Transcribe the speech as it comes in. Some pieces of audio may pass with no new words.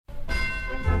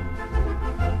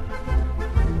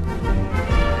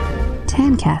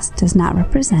Tancast does not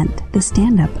represent the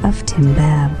stand-up of Tim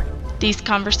Babb. These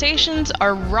conversations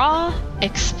are raw,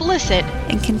 explicit,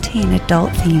 and contain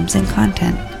adult themes and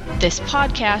content. This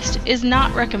podcast is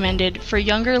not recommended for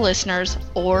younger listeners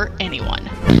or anyone.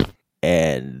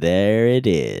 And there it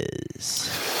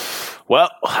is.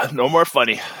 Well, no more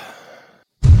funny.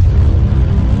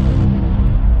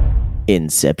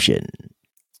 Inception.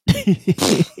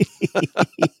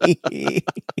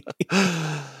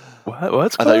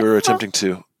 What's I thought you were attempting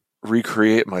to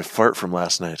recreate my fart from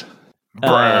last night.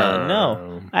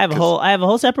 No, I have a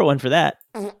whole separate one for that.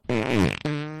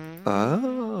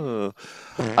 Oh,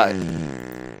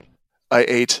 I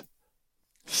ate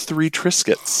 3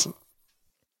 Triscuits,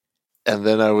 and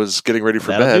then I was getting ready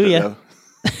for That'll bed. do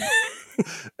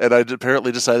And I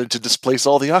apparently decided to displace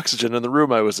all the oxygen in the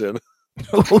room I was in.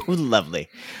 Oh, lovely.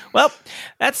 Well,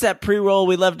 that's that pre-roll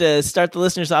we love to start the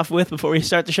listeners off with before we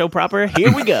start the show proper.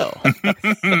 Here we go.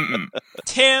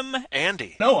 Tim,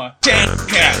 Andy, Noah,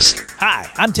 Tancast.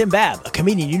 Hi, I'm Tim Babb, a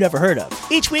comedian you never heard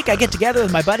of. Each week I get together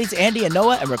with my buddies Andy and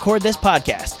Noah and record this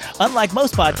podcast. Unlike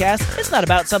most podcasts, it's not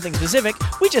about something specific.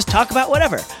 We just talk about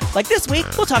whatever. Like this week,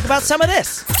 we'll talk about some of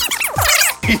this.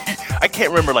 I can't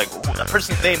remember, the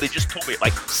person's name they just told me,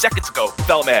 seconds ago.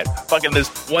 Fell mad. Fucking this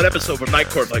one episode from Night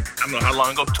Court, I don't know how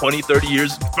long ago, 20, 30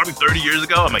 years, probably 30 years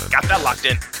ago. I'm got that locked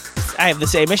in. I have the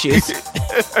same issues.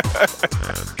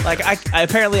 I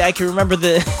apparently I can remember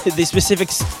the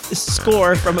specific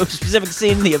score from a specific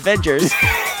scene in The Avengers.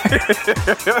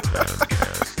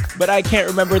 But I can't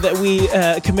remember that we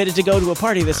committed to go to a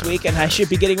party this week, and I should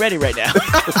be getting ready right now.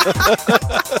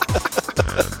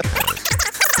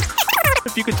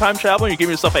 If you could time travel and you're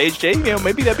giving yourself an HJ,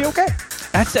 maybe that'd be okay.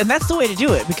 That's the way to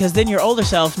do it, because then your older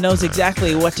self knows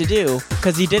exactly what to do,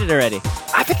 because you did it already.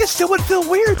 I think it still would feel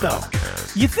weird, though.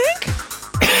 You think?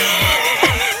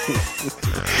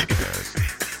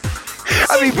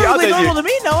 I mean, perfectly normal to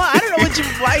me, Noah. I don't know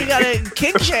why you got a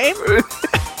kink shame.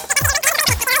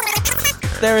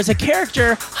 There is a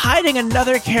character hiding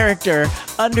another character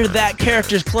under that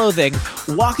character's clothing,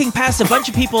 walking past a bunch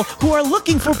of people who are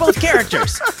looking for both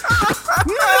characters.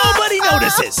 Nobody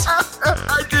notices.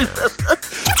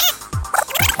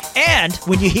 And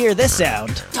when you hear this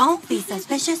sound, don't be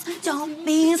suspicious, don't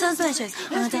be suspicious,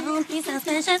 don't be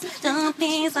suspicious, don't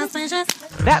be suspicious.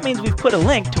 That means we've put a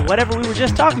link to whatever we were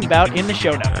just talking about in the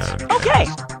show notes. Okay,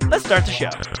 let's start the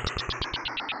show.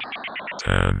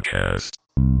 Tancast.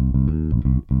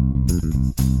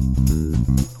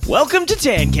 Welcome to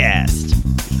Tancast.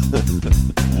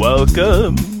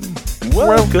 Welcome.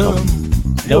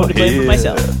 No one to blame but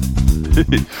myself.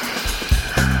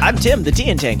 I'm Tim, the T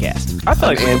in Tancast. I feel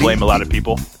like we can blame a lot of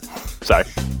people. Sorry.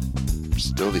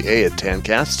 Still the A at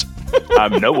Tancast.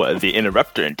 I'm Noah, the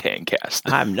interrupter in Tancast.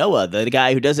 I'm Noah, the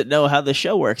guy who doesn't know how the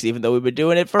show works, even though we've been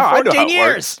doing it for I know 14 how it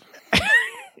years.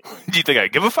 Do you think I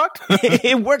give a fuck?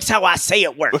 It works how I say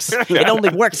it works. It only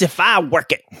works if I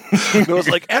work it. Noah's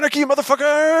like, anarchy,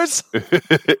 motherfuckers! And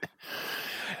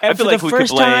I feel for like the we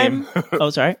first could blame. Oh,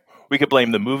 sorry. We could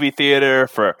blame the movie theater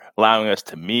for allowing us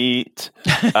to meet.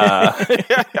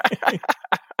 I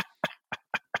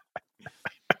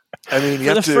mean, you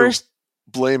have to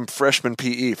blame freshman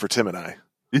PE for Tim and I.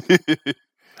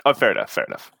 Oh, fair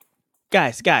enough.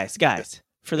 Guys.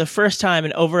 For the first time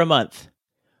in over a month,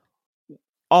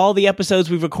 all the episodes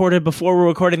we've recorded before we're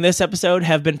recording this episode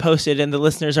have been posted, and the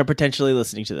listeners are potentially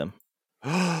listening to them.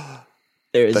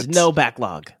 There is no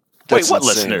backlog. Wait, what insane.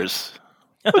 listeners?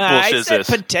 What bullshit I is said this?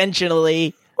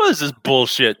 potentially. What is this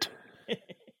bullshit?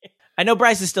 I know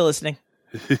Bryce is still listening.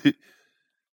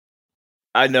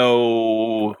 I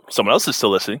know someone else is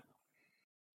still listening.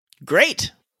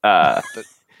 Great. That's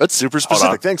super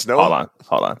specific. Thanks, Noah.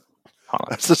 Hold on.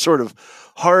 That's the sort of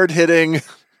hard-hitting,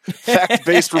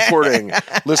 fact-based reporting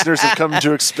listeners have come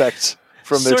to expect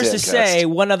from the Sources Tancast. say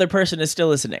one other person is still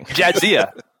listening.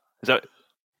 Jadzia. Is that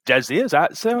Jadzia? Is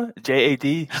that so? JAD?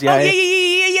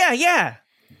 Oh, yeah.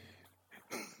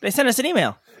 They sent us an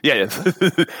email. Yeah.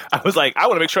 I was like, I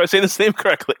want to make sure I say this name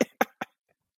correctly.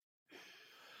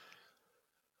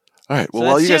 All right. Well, So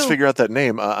while you that's guys figure out that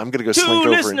name, I'm going to go 2 slink over.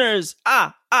 listeners.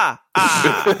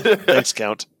 Thanks,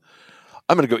 Count.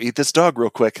 I'm going to go eat this dog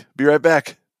real quick. Be right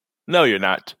back. No, you're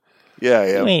not. Yeah, I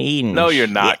am. You ain't eating. No, you're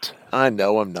not. I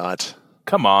know I'm not.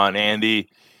 Come on, Andy.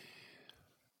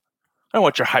 I don't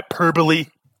want your hyperbole.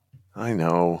 I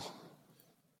know.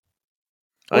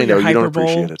 Or I know your you don't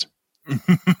hyperbole. appreciate it.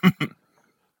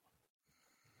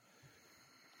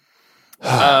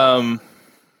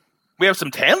 We have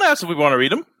some tan laughs if we want to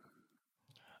read them.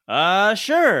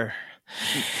 Sure.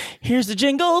 Here's the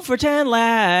jingle for 10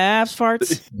 Laughs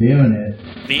Farts. Doing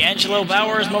it. The Angelo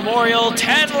Bowers Memorial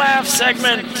 10 Laugh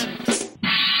segment.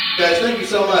 Guys, thank you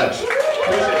so much. Appreciate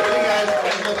it. Hey, guys.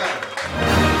 Thanks so much.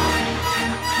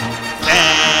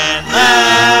 10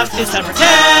 laughs. It's time for 10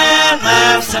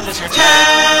 laughs. Time for 10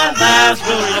 laughs.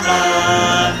 We'll read them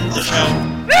on the show.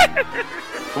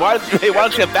 Why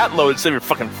don't you have that low instead of your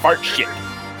fucking fart shit?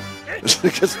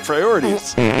 Because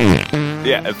priorities.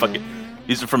 Yeah, and fucking.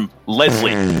 These are from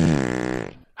Leslie.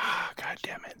 God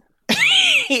damn it.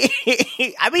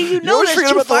 I mean, You always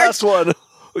forget about the last one.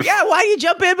 Yeah, why do you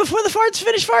jump in before the farts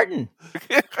finish farting?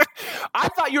 I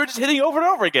thought you were just hitting over and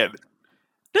over again.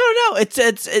 No, it's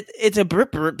a brr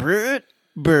brr brr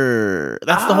brr.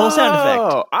 That's the whole sound effect.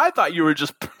 Oh, I thought you were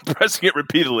just pressing it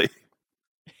repeatedly.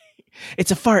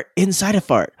 It's a fart inside a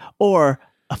fart, or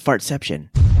a fartception.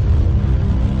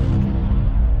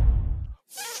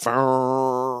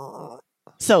 So,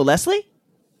 Leslie?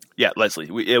 Yeah,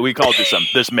 Leslie. We called you some.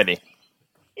 There's many.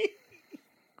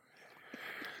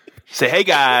 Say, hey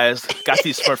guys, got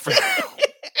these for free.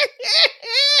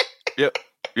 You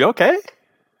okay?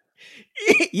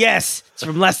 Yes, it's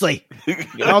from Leslie.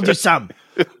 I'll do some.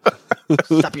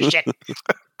 Stop your shit.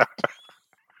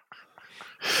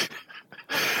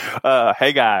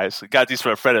 Hey guys, got these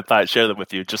for a friend and thought I'd share them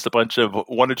with you. Just a bunch of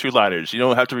 1 or 2 liners. You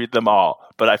don't have to read them all,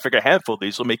 but I figure a handful of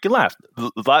these will make you laugh.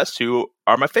 The last 2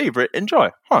 are my favorite. Enjoy.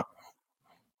 Huh.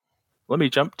 Let me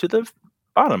jump to the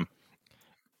bottom.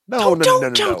 No.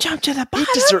 Don't jump to the bottom.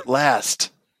 Eat dessert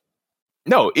last.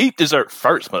 No, eat dessert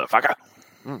first, motherfucker.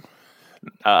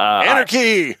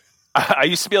 Anarchy! I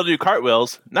used to be able to do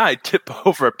cartwheels. Now I tip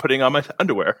over putting on my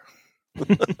underwear.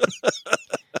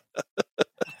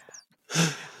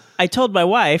 I told my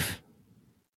wife.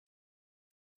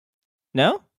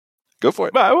 No? Go for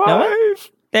it. My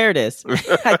wife. There it is.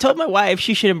 I told my wife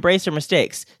she should embrace her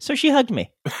mistakes, so she hugged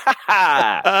me.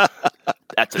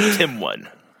 That's a Tim one.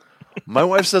 My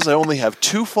wife says I only have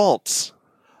 2 faults.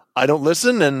 I don't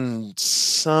listen and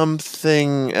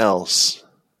something else.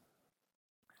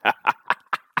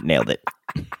 Nailed it.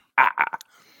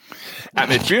 At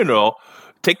my funeral,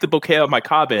 take the bouquet off my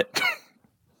coffin.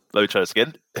 Let me try this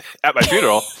again. At my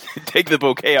funeral, take the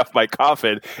bouquet off my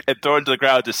coffin and throw it to the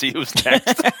ground to see who's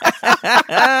next.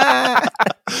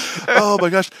 Oh my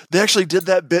gosh. They actually did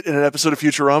that bit in an episode of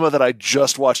Futurama that I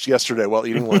just watched yesterday while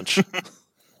eating lunch.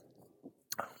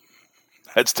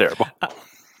 That's terrible.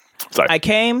 Sorry. I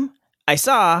came, I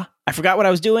saw, I forgot what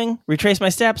I was doing, retraced my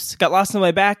steps, got lost on the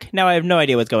way back. Now I have no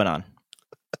idea what's going on.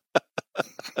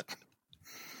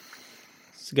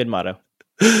 It's a good motto.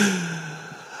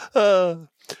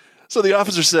 So the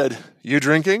officer said, "You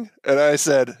drinking?" And I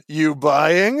said, "You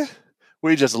buying?"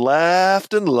 We just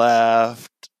laughed and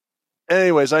laughed.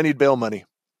 Anyways, I need bail money.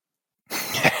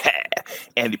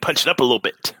 And he punched it up a little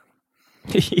bit.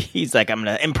 He's like, I'm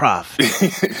going to improv.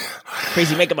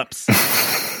 Crazy make-em-ups.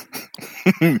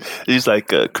 He's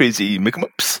like crazy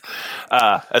make-em-ups.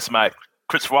 That's my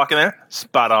Christopher Walken there.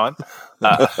 Spot on.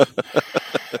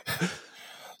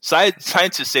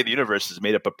 Scientists say the universe is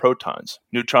made up of protons,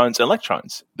 neutrons, and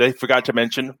electrons. They forgot to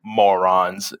mention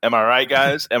morons. Am I right,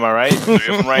 guys? Am I right? Three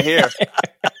of them right here.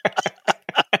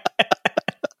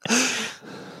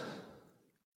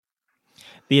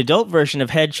 The adult version of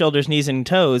head, shoulders, knees, and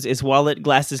toes is wallet,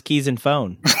 glasses, keys, and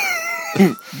phone.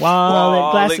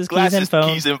 Wallet, glasses, keys, and phone.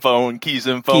 Keys and phone. Keys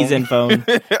and phone. Keys and phone.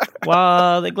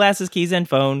 Wallet, glasses, keys, and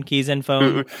phone. Keys and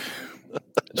phone.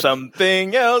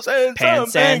 Something else and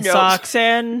Pants something and else. socks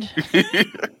and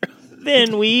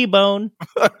then we bone.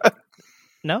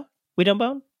 No? We don't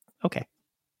bone? Okay.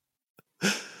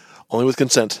 Only with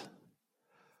consent.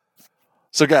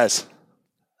 So guys,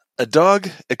 a dog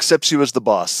accepts you as the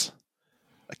boss.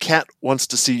 A cat wants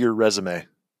to see your resume.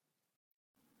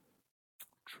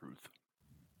 Truth.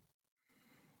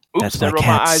 Oops, did I roll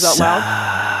my eyes out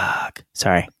loud?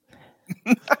 Sorry.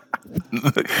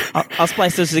 I'll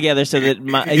splice those together so that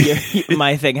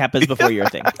my thing happens before your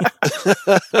thing.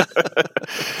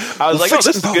 I was like, fix oh,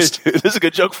 it in this is a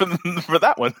good joke for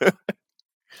that one.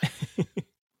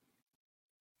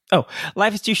 Oh,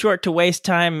 life is too short to waste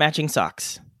time matching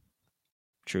socks.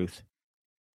 Truth.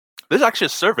 There's actually a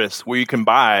service where you can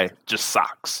buy just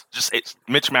socks, just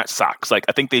mismatched socks. Like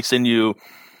I think they send you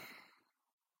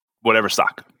whatever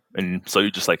sock, and so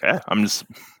you're just like, I'm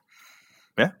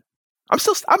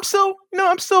still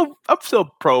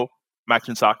pro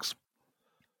matching socks.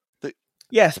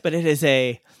 Yes, but it is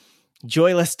a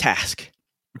joyless task.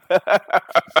 Oh,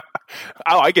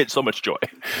 I get so much joy.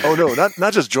 Oh no,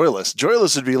 not just joyless.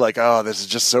 Joyless would be like, oh, this is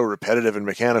just so repetitive and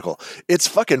mechanical. It's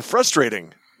fucking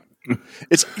frustrating.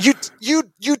 It's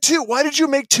you too. Why did you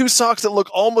make 2 socks that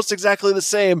look almost exactly the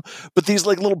same, but these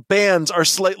like little bands are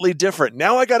slightly different?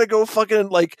 Now I got to go fucking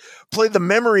like play the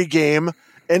memory game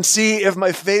and see if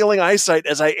my failing eyesight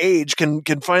as I age can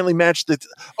finally match the.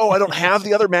 Oh, I don't have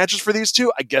the other matches for these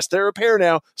two. I guess they're a pair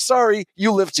now. Sorry,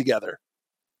 you live together.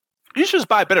 You should just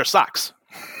buy better socks.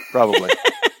 Probably.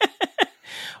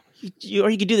 Or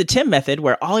you could do the Tim method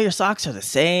where all your socks are the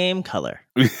same color.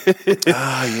 Yeah. No,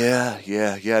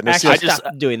 Actually, I see,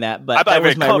 stopped doing that, I but buy that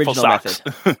was very my colorful original socks.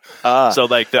 method. So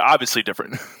like they're obviously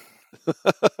different.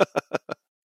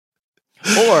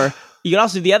 Or you can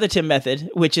also do the other Tim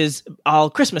method, which is all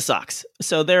Christmas socks.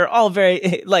 So they're all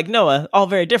very, like Noah, all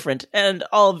very different and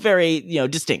all very,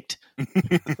 distinct.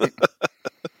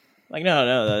 Like,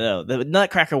 no. The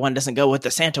Nutcracker one doesn't go with the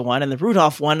Santa one, and the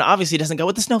Rudolph one obviously doesn't go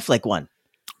with the Snowflake one.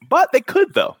 But they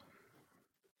could, though.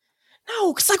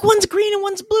 No, because like one's green and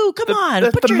one's blue. Come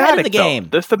on, put your head in the game.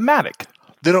 They're thematic.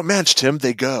 they don't match, Tim.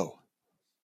 They go.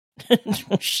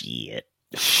 Shit.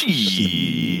 Who's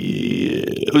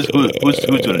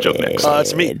doing a joke next?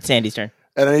 It's me. It's Andy's turn.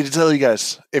 And I need to tell you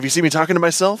guys, if you see me talking to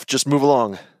myself, just move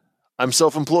along. I'm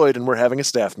self-employed, and we're having a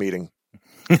staff meeting.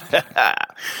 Good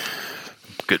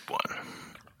one.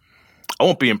 I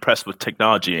won't be impressed with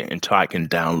technology until I can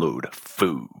download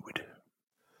food.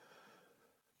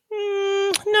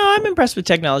 No, I'm impressed with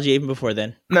technology even before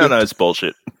then. No, it's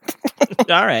bullshit.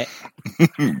 All right.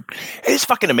 It's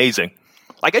fucking amazing.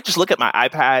 Like, I just look at my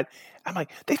iPad. I'm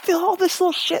like, they fill all this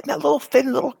little shit in that little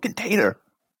thin little container.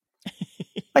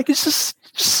 Like, it's just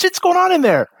shit's going on in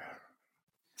there.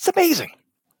 It's amazing.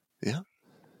 Yeah.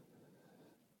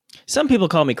 Some people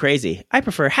call me crazy. I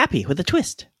prefer happy with a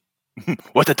twist.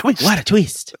 What a twist. What a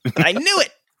twist. I knew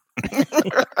it.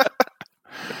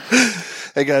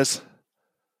 Hey, guys.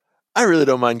 I really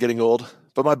don't mind getting old,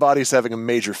 but my body's having a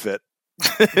major fit.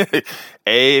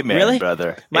 Amen, Really?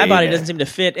 brother. My body Amen. doesn't seem to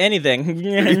fit anything.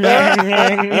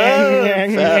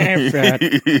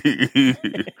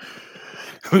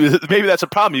 Maybe that's a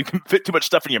problem. You can fit too much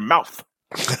stuff in your mouth.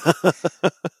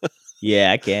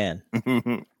 Yeah, I can.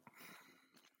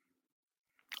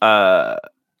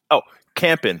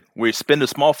 Camping, where you spend a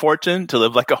small fortune to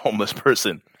live like a homeless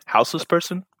person. Houseless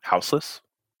person? Houseless?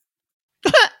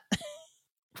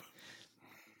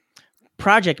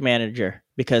 Project manager,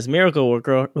 because Miracle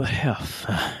Worker.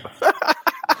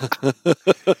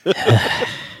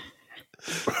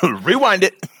 Rewind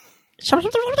it.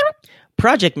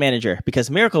 Project manager,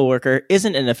 because Miracle Worker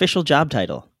isn't an official job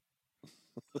title.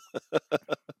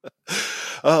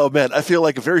 Oh, man. I feel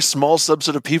like a very small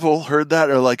subset of people heard that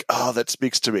and are like, oh, that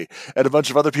speaks to me. And a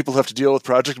bunch of other people who have to deal with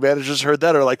project managers heard that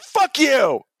and are like, fuck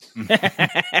you. I'll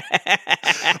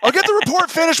get the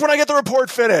report finished when I get the report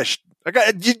finished.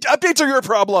 Updates are your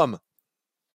problem.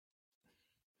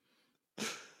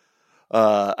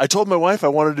 I told my wife I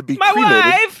wanted to be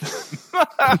cremated.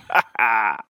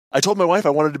 I told my wife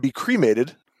I wanted to be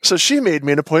cremated, so she made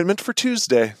me an appointment for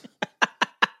Tuesday.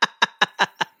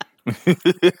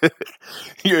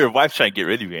 Your wife's trying to get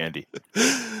rid of you, Andy.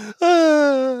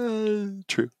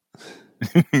 True.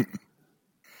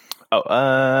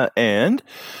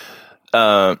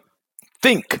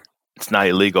 Think it's not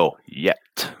illegal yet.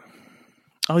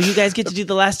 Oh, you guys get to do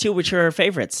the last two, which are our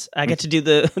favorites. I get to do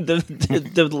the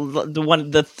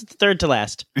third to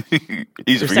last.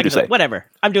 Easy for you to say. Whatever.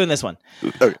 I'm doing this one.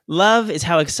 Okay. Love is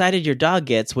how excited your dog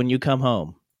gets when you come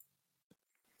home.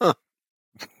 Huh.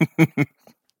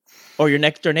 Or your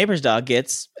next door neighbor's dog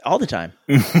gets all the time.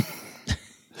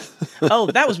 Oh,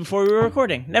 that was before we were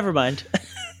recording. Never mind.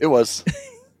 It was.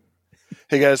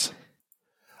 Hey, guys.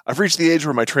 I've reached the age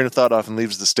where my train of thought often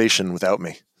leaves the station without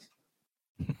me.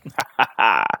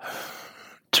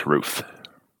 Truth.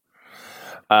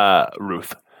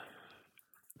 Ruth.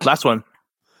 Last one.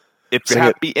 If you're Sing it.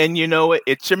 happy and you know it,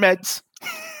 it's your meds.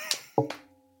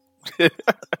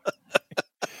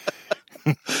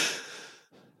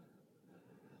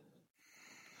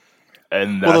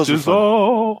 And Well, that those were is fun.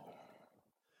 all.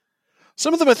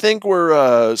 Some of them I think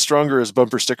were stronger as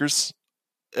bumper stickers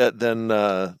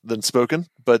than spoken,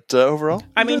 but overall,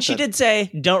 I mean, she did say,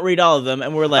 don't read all of them.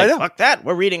 And we're like, I know. fuck that.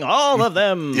 We're reading all of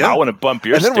them. Yeah. I want to bump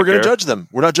your And then we're going to sticker. judge them.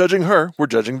 We're not judging her. We're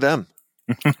judging them.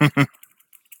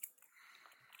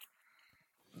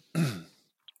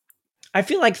 I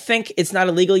feel like Think It's Not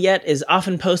Illegal Yet is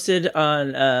often posted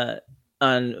on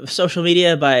social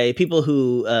media by people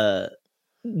who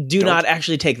do not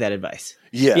actually take that advice.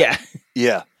 Yeah. Yeah.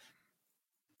 Yeah.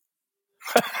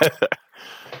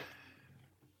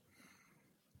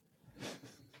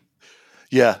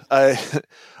 Yeah. I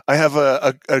have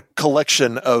a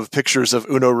collection of pictures of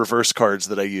Uno reverse cards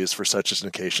that I use for such an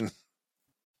occasion.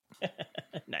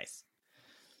 Nice.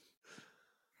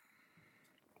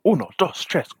 1, 2,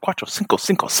 3, 4, 5,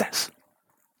 6.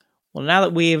 Well, now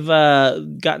that we've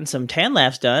gotten some tan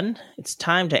laughs done, it's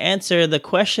time to answer the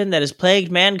question that has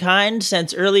plagued mankind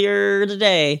since earlier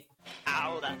today.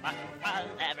 How the fuck was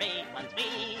everyone's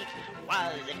week?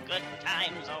 Was it good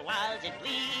times or was it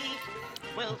bleak?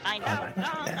 We'll find out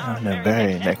On the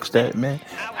very next segment,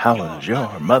 how was your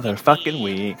motherfucking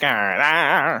week?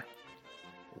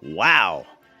 Wow.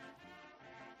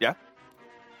 Yeah.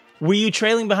 Were you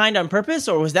trailing behind on purpose,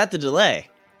 or was that the delay?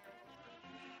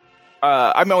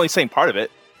 I'm only saying part of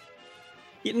it.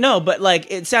 No, but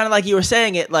like it sounded like you were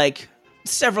saying it like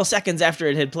several seconds after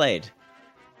it had played.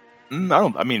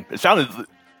 It sounded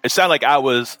like I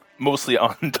was mostly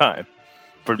on time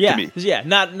to me. Yeah,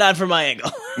 not from my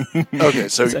angle. Okay,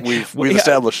 so we've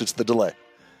established it's the delay.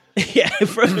 Yeah,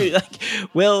 like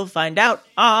we'll find out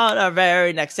on our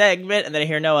very next segment, and then I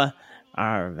hear Noah.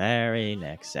 Our very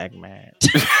next segment.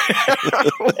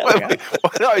 Why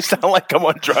do I sound like I'm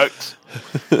on drugs?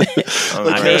 Like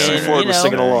Harrison Ford was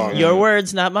singing along. Your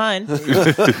words, not mine.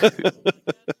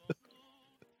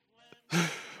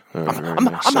 I'm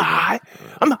high.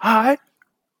 I'm high.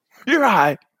 You're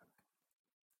high.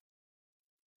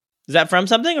 Is that from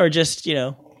something or just,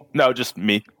 No, just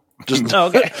me. Just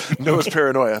okay. Noah's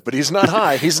paranoia, but he's not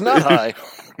high. He's not high.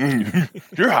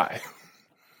 You're high.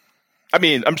 I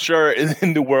mean, I'm sure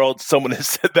in the world someone has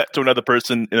said that to another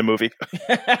person in a movie.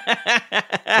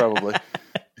 Probably.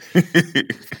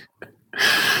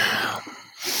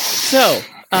 So,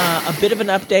 a bit of an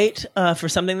update for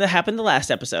something that happened the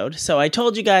last episode. So I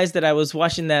told you guys that I was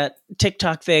watching that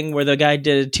TikTok thing where the guy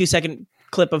did a 2-second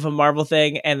clip of a Marvel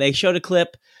thing, and they showed a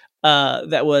clip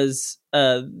that was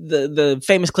the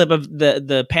famous clip of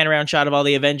the pan around shot of all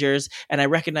the Avengers, and I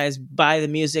recognized by the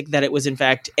music that it was in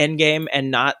fact Endgame and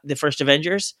not the first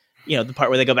Avengers. The part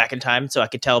where they go back in time, so I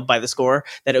could tell by the score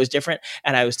that it was different.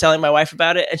 And I was telling my wife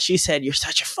about it, and she said, "You're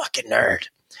such a fucking nerd."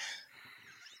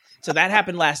 So that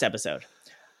happened last episode.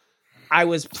 I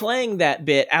was playing that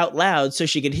bit out loud so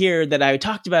she could hear that I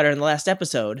talked about her in the last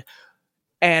episode.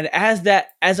 And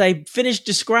as I finished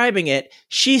describing it,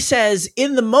 she says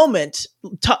in the moment,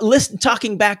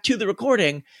 talking back to the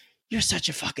recording, "You're such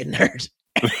a fucking nerd."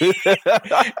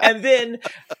 And then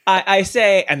I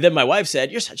say, and then my wife said,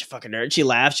 "You're such a fucking nerd." She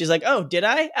laughed. She's like, "Oh, did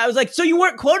I?" I was like, "So you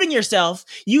weren't quoting yourself.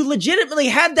 You legitimately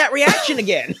had that reaction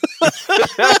again."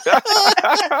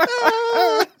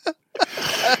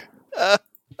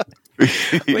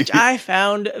 Which I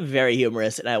found very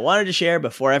humorous, and I wanted to share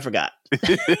before I forgot. I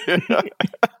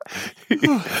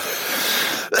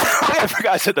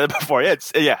forgot I said that before. Yeah,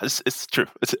 it's true.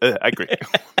 I agree.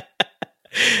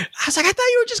 I was like, "I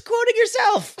thought you were just quoting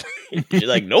yourself." She's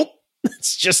like, "Nope.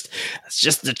 It's just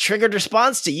the triggered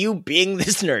response to you being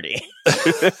this nerdy."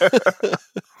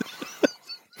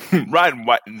 Riding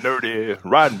white and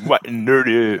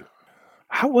nerdy.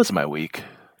 How was my week?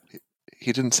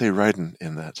 He didn't say riding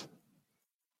in that.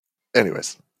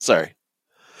 Anyways, sorry.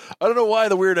 I don't know why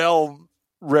the Weird Al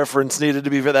reference needed to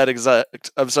be that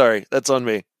exact. I'm sorry. That's on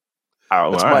me.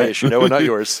 Oh, that's my issue. No, not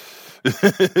yours.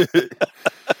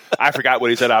 I forgot what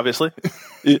he said, obviously.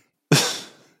 Because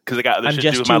I got this shit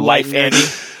to do with my life, Andy.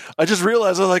 I just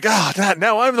realized, I was like,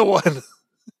 now I'm the one.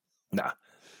 Nah.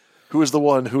 Who is the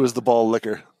one? Who is the ball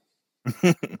licker?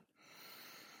 I've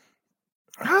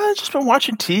just been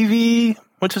watching TV,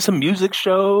 went to some music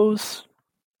shows,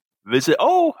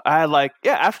 after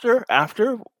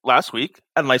last week,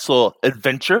 I had a nice little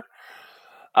adventure.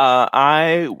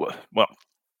 I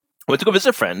went to go visit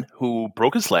a friend who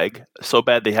broke his leg so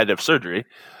bad they had to have surgery,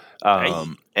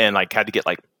 and had to get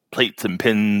plates and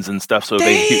pins and stuff. So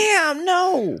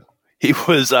no. He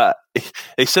was they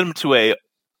sent him to a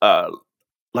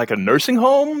nursing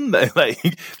home that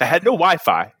had no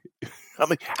Wi-Fi. I'm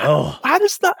like, how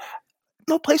does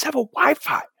no place have a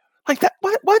Wi-Fi like that?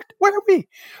 What? Where are we?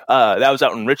 That was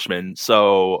out in Richmond.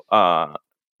 So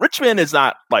Richmond is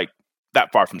not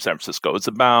that far from San Francisco. It's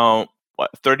about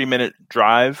 30-minute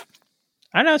drive.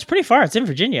 I know, it's pretty far. It's in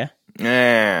Virginia.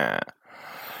 Yeah.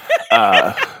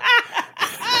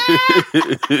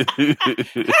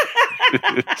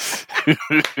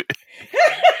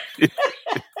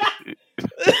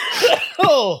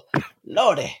 Oh,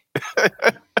 Lordy.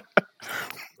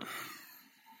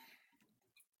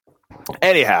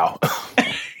 Anyhow,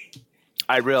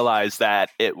 I realized that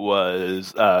it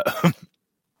was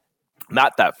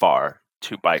not that far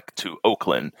to bike to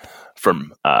Oakland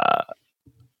from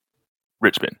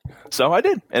Richmond. So I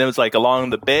did. And it was along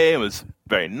the bay. It was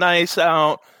very nice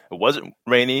out. It wasn't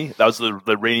rainy. That was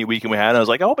the rainy weekend we had. I was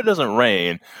like, I hope it doesn't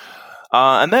rain.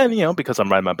 And then, because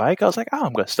I'm riding my bike, I was like,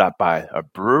 I'm going to stop by a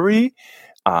brewery.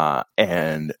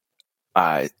 And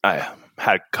I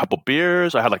had a couple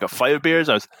beers. I had like a flight of beers.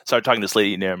 Started talking to this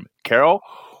lady named Carol,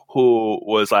 who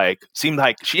was like, seemed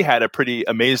like she had a pretty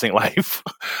amazing life.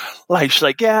 Like, she's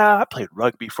like, yeah, I played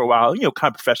rugby for a while, you know,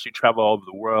 kind of professionally travel all over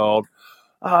the world.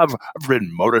 I've ridden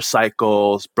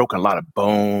motorcycles, broken a lot of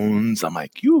bones. I'm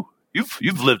like, you've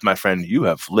lived, my friend. You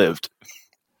have lived.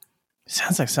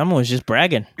 Sounds like someone was just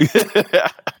bragging.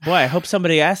 Boy, I hope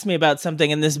somebody asked me about something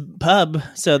in this pub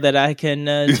so that I can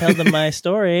tell them my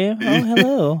story. Oh,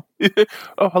 hello.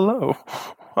 Oh, hello.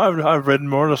 I've ridden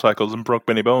motorcycles and broke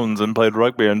many bones and played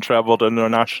rugby and traveled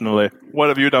internationally. What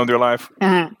have you done with your life?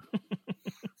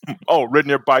 Oh, ridden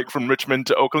your bike from Richmond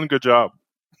to Oakland. Good job.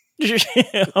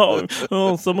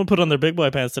 oh, someone put on their big boy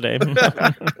pants today.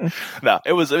 No,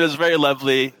 it was very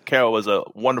lovely. Carol was a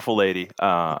wonderful lady.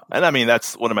 And I mean,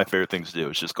 that's one of my favorite things to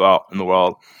do is just go out in the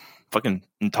world, fucking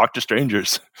and talk to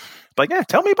strangers. Like, yeah,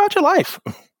 tell me about your life.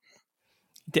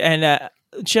 And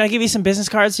should I give you some business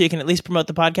cards so you can at least promote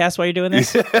the podcast while you're doing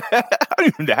this? I don't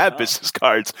even have business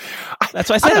cards. That's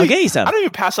why I said I'll get you some. I don't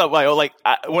even pass out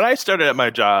when I started at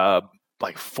my job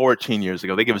like 14 years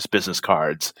ago, they gave us business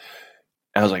cards.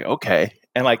 And I was like, okay.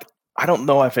 And like, I don't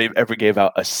know if I ever gave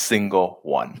out a single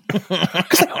one.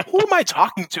 Because like, who am I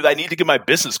talking to that I need to give my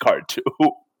business card to?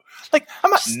 Like,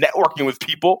 I'm not networking with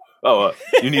people. Oh,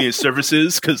 you need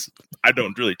services? Because I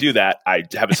don't really do that. I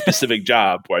have a specific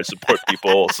job where I support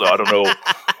people. So I don't know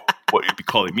what you'd be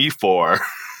calling me for.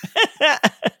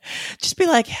 Just be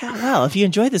like, well, if you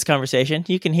enjoyed this conversation,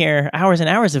 you can hear hours and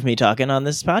hours of me talking on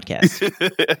this podcast.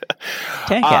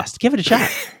 Tancast, give it a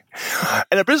shot.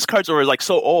 And our business cards were like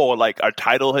so old, like our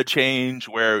title had changed,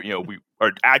 where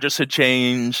our address had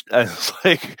changed. And it's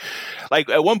like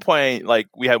at one point, like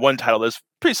we had one title that's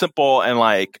pretty simple and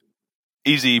like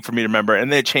easy for me to remember,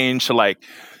 and then it changed to like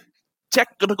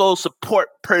technical support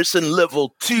person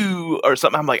level 2 or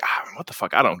something. I'm like, what the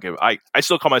fuck? I don't give. I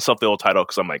still call myself the old title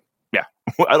because I'm like, yeah,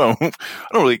 I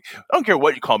don't care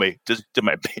what you call me. Just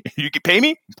you can pay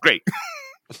me, great.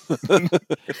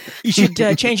 You should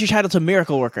change your title to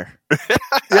Miracle Worker.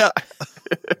 Yeah.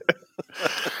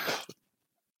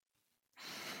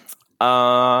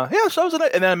 Yeah. So I was,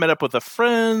 and then I met up with a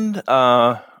friend.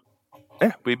 Yeah,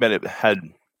 we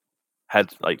had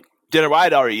like dinner. Well, I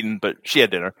had already eaten, but she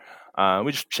had dinner.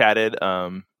 We just chatted.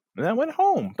 And then I went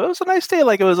home. But it was a nice day.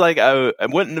 Like it was like I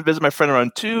went to visit my friend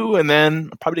around 2, and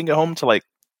then I probably didn't get home till like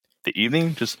the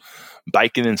evening. Just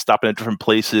biking and stopping at different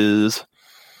places.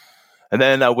 And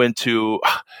then I went to.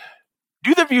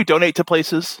 Do either of you donate to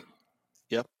places?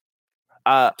 Yep.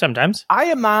 Sometimes. I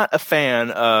am not a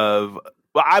fan of.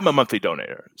 Well, I'm a monthly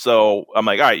donator, so I'm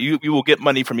like, all right, you will get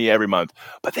money from me every month,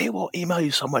 but they will email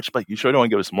you so much. Like, you sure don't want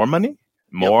to give us more money?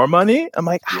 More money? I'm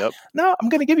like, no, I'm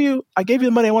going to give you. I gave you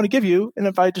the money I want to give you, and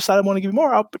if I decide I want to give you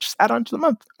more, I'll just add on to the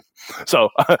month. So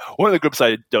one of the groups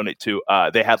I donate to,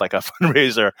 they had like a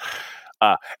fundraiser,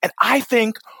 and I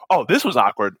think, this was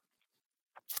awkward.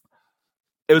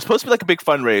 It was supposed to be like a big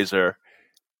fundraiser.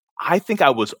 I think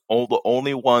I was the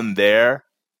only one there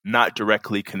not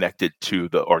directly connected to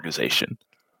the organization.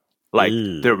 Like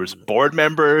there was board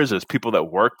members, there's people that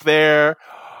worked there.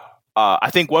 I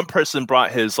think one person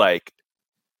brought his like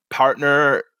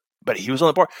partner, but he was on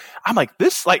the board. I'm like,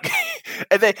 this like,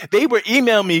 and they were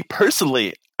emailing me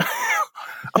personally.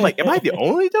 I'm like, am I the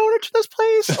only donor to this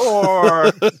place, or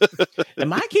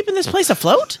am I keeping this place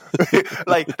afloat?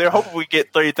 Like they're hoping we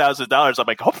get $30,000. I'm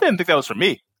like, hopefully, I didn't think that was for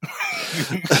me.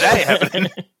 That ain't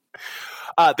happening.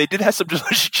 They did have some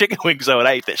delicious chicken wings though, and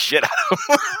I ate the shit out of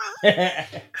them.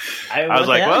 I was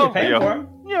like, well,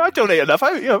 I donate enough.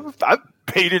 I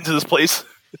paid into this place.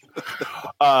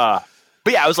 But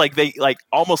yeah, I was like, they like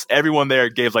almost everyone there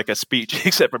gave like a speech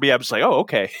except for me. I'm just like, oh,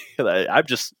 okay. I'm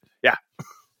just, yeah.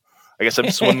 I guess I'm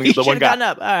just the one guy.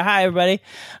 Up. Hi, everybody.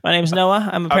 My name's Noah.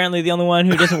 I'm apparently the only one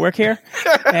who doesn't work here.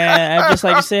 And I'd just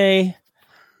like to say,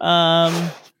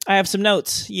 I have some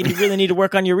notes. You really need to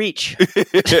work on your reach.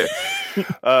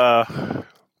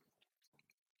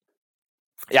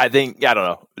 Yeah, I don't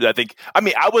know.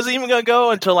 I wasn't even going to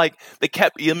go until like they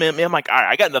kept emailing me. I'm like, all right,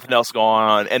 I got nothing else going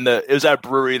on. And it was at a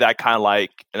brewery that I kind of like.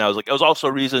 And I was like, it was also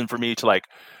a reason for me to like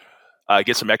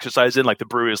get some exercise in. Like the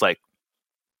brewery is like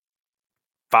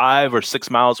 5 or 6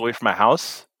 miles away from my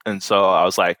house. And so I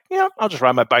was like, I'll just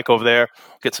ride my bike over there,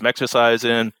 get some exercise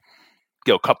in,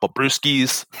 get a couple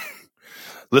brewskis,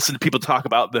 listen to people talk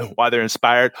about why they're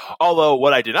inspired. Although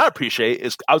what I did not appreciate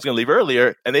is I was going to leave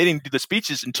earlier and they didn't do the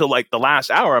speeches until like the last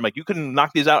hour. I'm like, you couldn't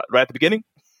knock these out right at the beginning?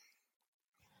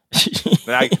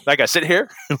 And I got to sit here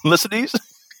and listen to these?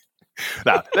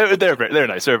 No, they're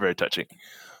nice. They're very touching.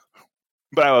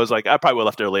 But I was like, I probably would have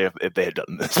left earlier if they had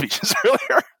done the speeches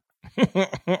earlier.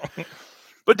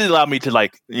 But it did allow me to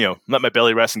let my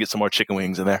belly rest and get some more chicken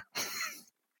wings in there.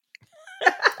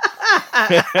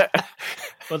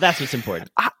 Well, that's what's important.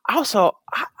 I'm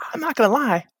not gonna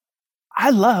lie. I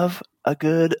love a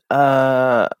good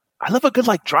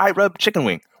like dry rub chicken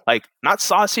wing. Like not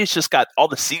saucy, it's just got all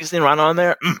the seasoning right on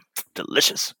there.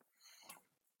 Delicious.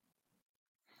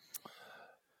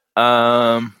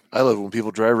 I love when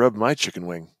people dry rub my chicken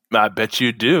wing. I bet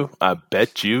you do. That's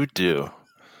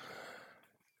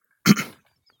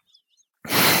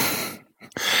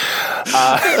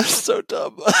so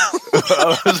dumb.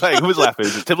 I was like, who's laughing?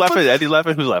 Is it Tim laughing? Eddie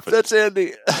laughing? Who's laughing? That's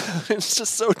Andy. It's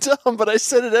just so dumb, but I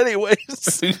said it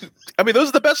anyways. I mean, those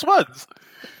are the best ones.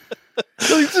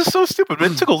 It's just so stupid.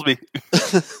 It tickles me.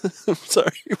 I'm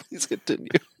sorry. Please continue.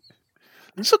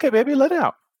 It's okay, baby. Let it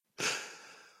out.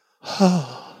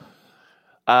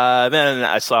 Then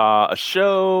I saw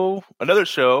another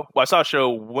show. Well, I saw a show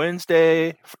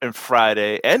Wednesday and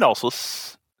Friday and also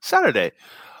Saturday.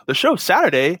 The show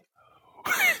Saturday,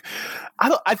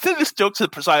 I said this joke to the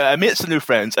person. I met some new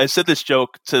friends. I said this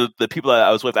joke to the people that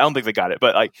I was with. I don't think they got it,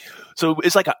 but so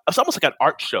it's almost like an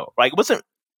art show. Like it wasn't.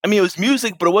 I mean, it was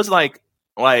music, but it wasn't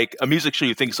like a music show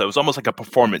you think so. It was almost like a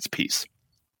performance piece.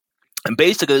 And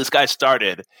basically, this guy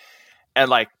started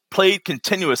and played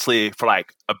continuously for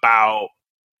about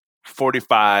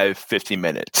 45, 50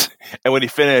 minutes. And when he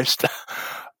finished,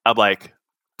 I'm like,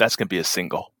 that's going to be a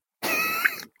single.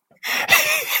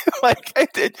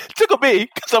 It tickled me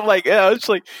because I'm like, yeah, it's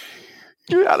like,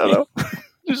 I don't know.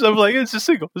 I'm like, it's a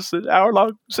single. It's an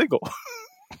hour-long single.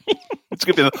 It's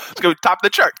gonna be top of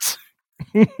the charts.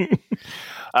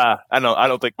 I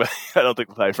don't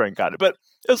think my friend got it, but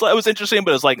it was interesting.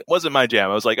 But it wasn't my jam.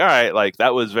 I was like, all right,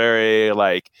 that was very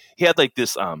he had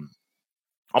this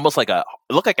almost it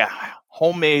looked like a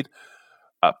homemade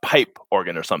pipe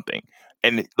organ or something,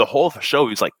 and the whole show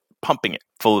he was pumping it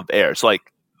full of air. So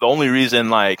the only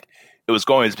reason it was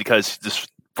going is because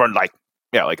just for like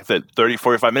I said, 30,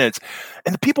 45 minutes,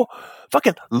 and the people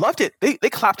fucking loved it. They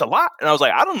clapped a lot, and I was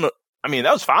like, I don't know. I mean,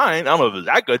 that was fine. I don't know if it was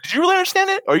that good. Did you really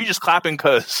understand it, or are you just clapping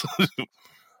because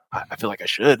I feel like I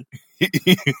should?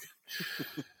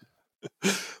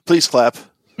 Please clap.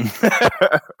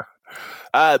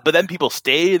 But then people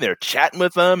stayed, and they're chatting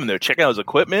with them, and they're checking out his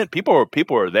equipment. People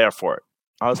were there for it.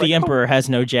 I was the Emperor has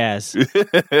no jazz.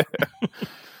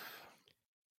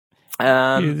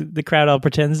 The crowd all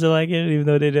pretends to like it, even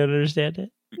though they don't understand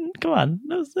it. Come on,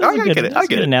 that's a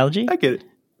good analogy. I get it.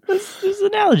 This is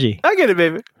an analogy. I get it,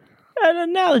 baby.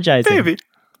 I'm analogizing, baby.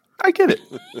 I get it,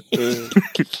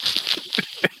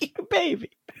 baby.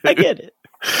 I get it.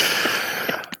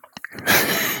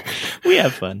 We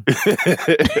have fun.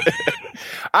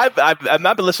 I've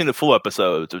not been listening to full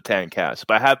episodes of Tancast,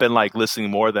 but I have been listening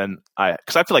more than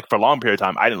because I feel like for a long period of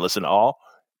time I didn't listen at all,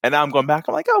 and now I'm going back.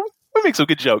 I'm like, oh, we make some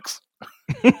good jokes.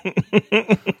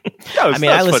 I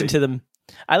listen to them.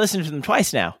 I listen to them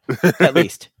twice now, at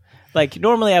least.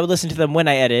 Normally I would listen to them when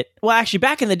I edit. Well, actually,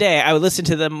 back in the day, I would listen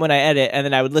to them when I edit, and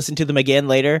then I would listen to them again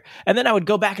later, and then I would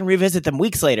go back and revisit them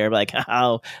weeks later.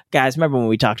 Oh, guys, remember when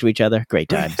we talked to each other? Great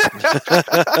times.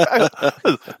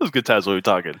 Those good times when we were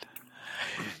talking.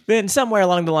 Then somewhere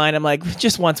along the line, I'm like,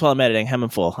 just once while I'm editing, I'm in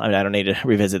full. I don't need to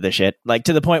revisit this shit.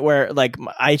 To the point where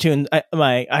iTunes,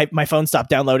 my phone stopped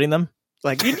downloading them.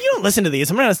 You don't listen to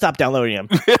these. I'm going to stop downloading them.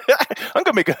 I'm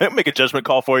going to make a judgment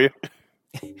call for you.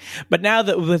 But now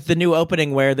that with the new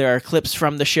opening where there are clips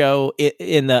from the show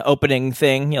in the opening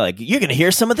thing, you're going to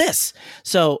hear some of this.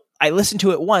 So I listened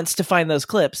to it once to find those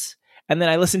clips, and then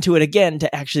I listened to it again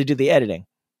to actually do the editing.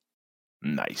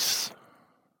 Nice.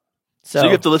 So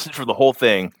you have to listen for the whole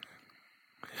thing.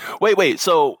 Wait.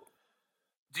 So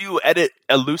do you edit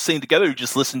a loose thing together, or you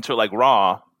just listen to it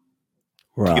raw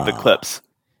to get the clips?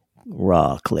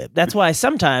 Raw clip. That's why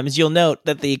sometimes you'll note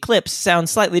that the clips sound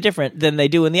slightly different than they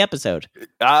do in the episode.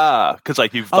 Because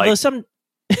you've although sometimes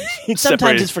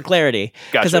it's for clarity.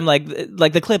 Because I'm like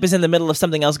the clip is in the middle of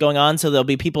something else going on, so there'll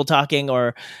be people talking,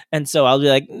 and so I'll be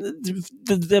like,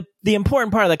 the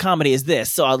important part of the comedy is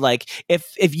this. So I'll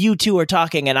if you two are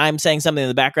talking and I'm saying something in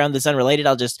the background that's unrelated,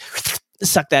 I'll just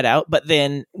suck that out. But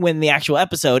then when the actual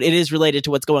episode, it is related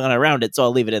to what's going on around it, so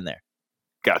I'll leave it in there.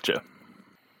 Gotcha.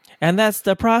 And that's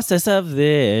the process of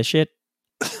this shit.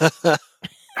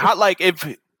 If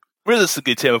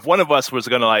realistically, Tim, if one of us was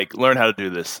going to learn how to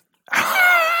do this,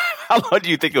 how long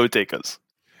do you think it would take us?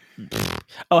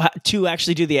 Oh, to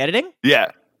actually do the editing?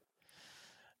 Yeah.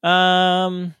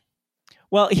 Well,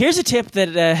 here's a tip that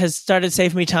has started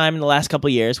saving me time in the last couple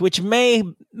of years, which may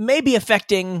be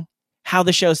affecting how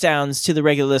the show sounds to the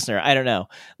regular listener. I don't know.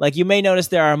 You may notice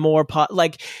there are more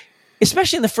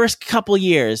especially in the first couple of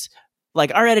years.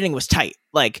 Our editing was tight.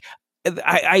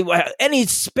 any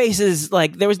spaces,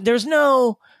 like there was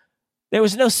no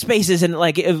spaces, and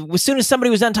like as soon as somebody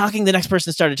was done talking, the next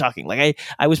person started talking. Like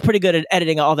I was pretty good at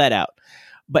editing all that out.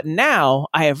 But now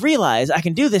I have realized I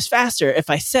can do this faster if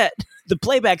I set the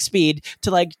playback speed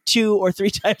to like 2 or 3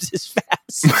 times as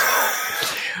fast.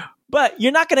 But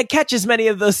you're not going to catch as many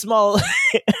of those small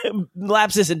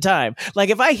lapses in time. Like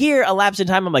if I hear a lapse in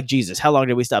time, I'm like, Jesus, how long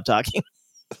did we stop talking?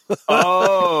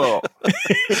 Oh.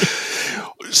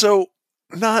 So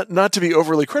not to be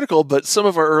overly critical, but some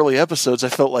of our early episodes, I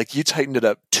felt like you tightened it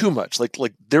up too much. Like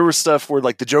there was stuff where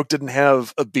like the joke didn't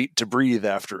have a beat to breathe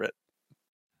after it.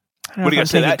 What do you got to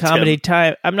say that, comedy Tim?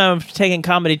 time? I'm not taking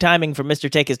comedy timing from Mr.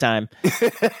 Take His Time.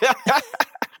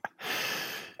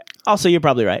 Also, you're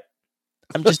probably right.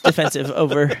 I'm just defensive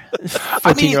over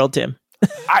 14-year-old Tim.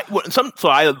 I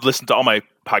listen to all my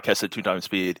podcasts at 2 times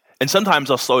speed, and sometimes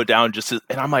I'll slow it down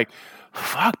and I'm like,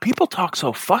 fuck, people talk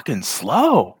so fucking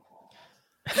slow.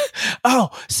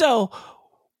 Oh, so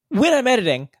when I'm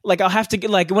editing, like I'll have to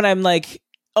like when I'm like,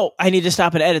 oh, I need to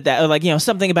stop and edit that, or like,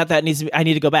 something about that I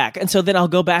need to go back, and so then I'll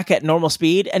go back at normal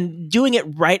speed, and doing it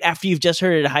right after you've just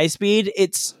heard it at high speed,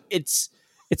 it's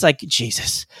like,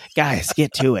 Jesus, guys,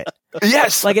 get to it.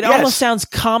 Yes, like it almost sounds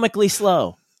comically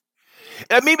slow.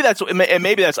 And maybe that's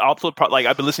also like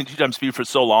I've been listening to 2 times speed for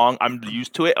so long, I'm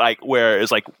used to it. Like where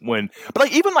it's like but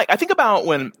like even like I think about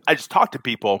when I just talk to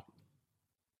people.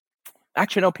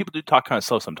 Actually, no, people do talk kind of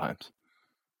slow sometimes.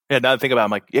 Yeah, now that I think about it,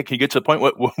 I'm like, yeah, can you get to the point?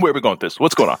 Where are we going with this?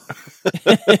 What's going on?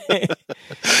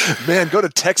 Man, go to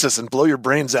Texas and blow your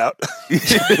brains out.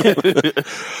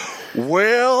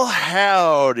 Well,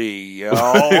 howdy,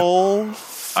 y'all.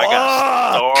 I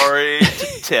got a story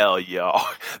to tell y'all.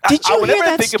 Did you hear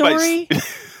that story?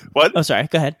 What? Oh, sorry.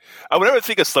 Go ahead. Whenever I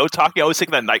think of slow talking, I always think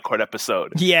of that Night Court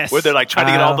episode. Yes. Where they're like trying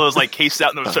to get all those like cases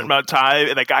out in a certain amount of time,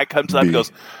 and the guy comes up and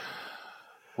goes,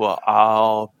 well,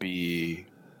 I'll be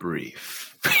brief.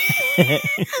 And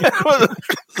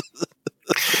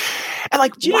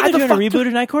like, do you know they're doing a reboot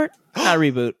of Night Court? Not a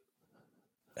reboot.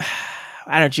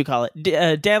 Why don't you call it?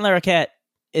 Dan Larroquette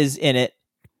is in it.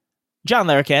 John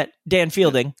Larroquette, Dan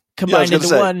Fielding, combined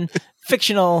into one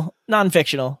fictional,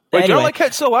 non-fictional. Wait, anyway. John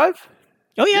Larroquette's still alive?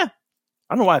 Oh, yeah.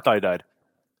 I don't know why I thought he died.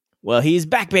 Well, he's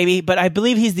back, baby, but I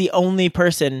believe he's the only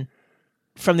person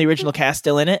from the original cast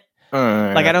still in it.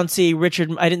 Like I didn't see Richard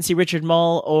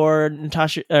Mull or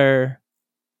Natasha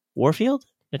Warfield?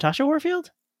 Natasha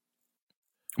Warfield?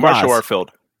 Marsha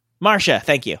Warfield. Marsha,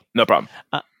 thank you. No problem.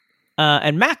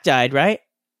 And Mac died, right?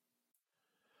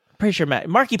 Pretty sure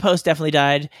Marky Post definitely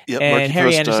died. Yep, and Marky Harry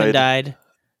Post Anderson died.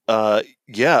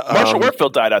 Yeah. Marsha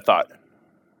Warfield died, I thought.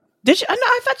 Did she? No,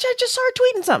 I thought I just saw her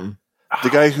tweeting something. The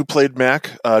guy who played Mac,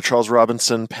 Charles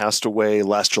Robinson, passed away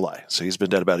last July, so he's been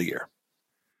dead about a year.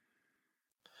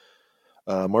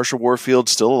 Marsha Warfield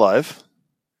still alive.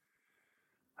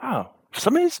 Oh,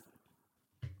 somebody's.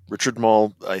 Richard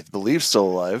Mull, I believe, still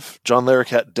alive. John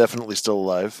Larroquette, definitely still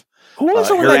alive. Who was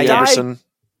the one Harry that Anderson died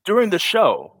during the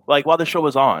show? Like while the show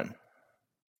was on?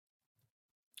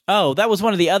 Oh, that was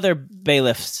one of the other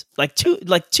bailiffs. Like two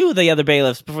of the other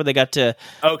bailiffs before they got to.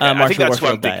 Okay, I think that's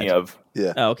what I'm thinking of.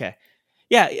 Yeah. Oh, okay.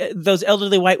 Yeah, those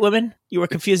elderly white women. You were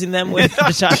confusing them with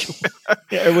Natasha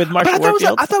or with Marsha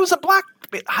Warfield. I thought it was a black.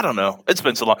 I don't know. It's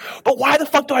been so long. But why the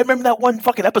fuck do I remember that one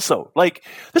fucking episode? Like,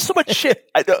 there's so much shit.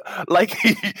 I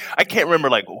can't remember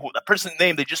like the person's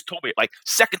name. They just told me like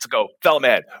seconds ago. Fella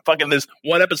man, fucking this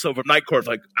one episode from Night Court.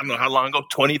 Like I don't know how long ago.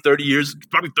 20, 30 years,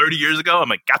 probably 30 years ago. I'm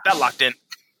like, got that locked in.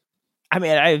 I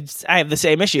mean, I have the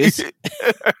same issues.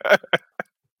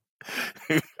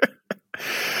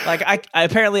 Like I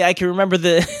apparently I can remember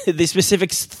the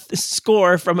specific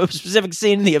score from a specific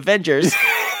scene in the Avengers,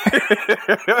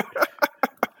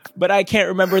 but I can't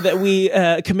remember that we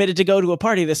committed to go to a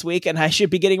party this week, and I should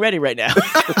be getting ready right now.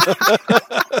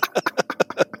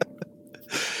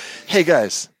 Hey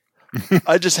guys,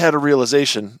 I just had a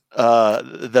realization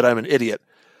that I'm an idiot.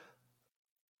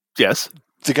 Yes,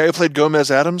 the guy who played Gomez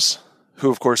Adams,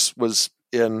 who of course was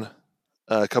in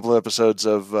a couple of episodes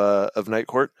of Night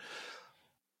Court.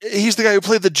 He's the guy who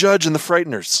played the judge in The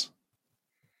Frighteners.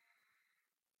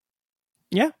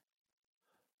 Yeah.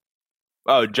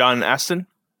 Oh, John Aston?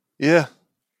 Yeah.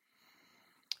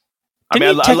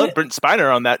 I love Brent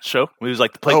Spiner on that show. He was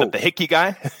like playing the hickey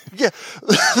guy. Yeah.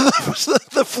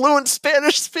 the fluent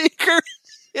Spanish speaker.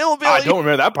 Hillbilly. I don't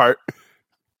remember that part.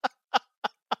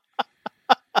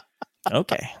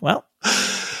 Okay. Well.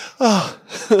 Oh.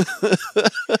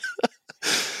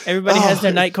 Everybody has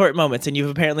their Night Court moments, and you've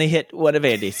apparently hit one of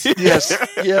Andy's. Yes.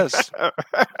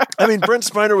 I mean, Brent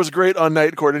Spiner was great on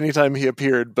Night Court anytime he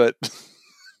appeared, but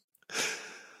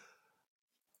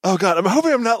Oh God, I'm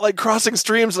hoping I'm not like crossing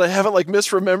streams and I haven't like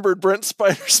misremembered Brent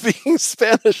Spiner speaking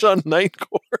Spanish on Night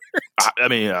Court. I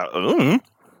mean,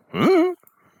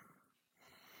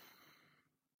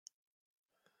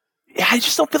 yeah, I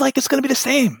just don't feel like it's going to be the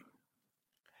same.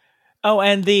 Oh,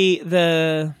 and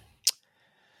the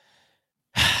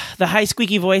high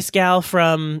squeaky voice gal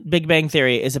from Big Bang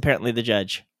Theory is apparently the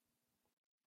judge.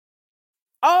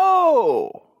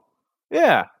 Oh,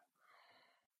 yeah,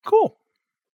 cool.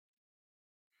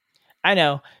 I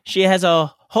know. She has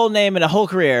a whole name and a whole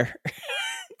career.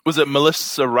 Was it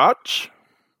Melissa Rauch?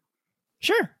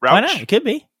 Sure. Rauch? Why not? It could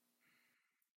be.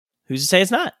 Who's to say it's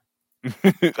not?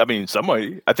 I mean,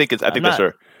 somebody. I think that's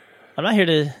her. I'm not here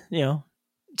to,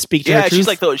 speak to her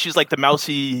truth. she's like the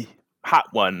mousy hot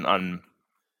one on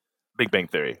Big Bang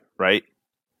Theory, right?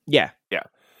 Yeah. Yeah.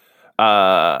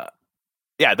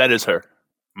 Yeah, that is her.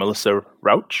 Melissa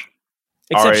Rauch.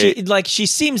 Except she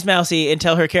seems mousy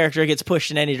until her character gets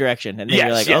pushed in any direction, and then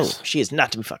you're like, oh, she is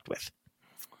not to be fucked with.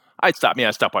 I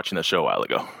stopped watching the show a while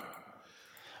ago.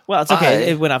 Well, it's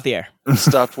okay. It went off the air.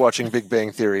 Stopped watching Big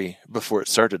Bang Theory before it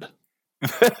started.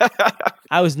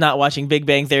 I was not watching Big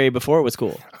Bang Theory before it was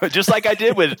cool. Just like I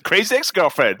did with Crazy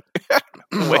Ex-Girlfriend. That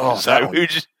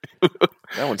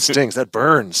one stings. That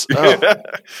burns. Oh.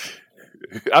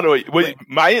 I don't know. What,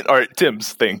 mine or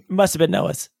Tim's thing? Must have been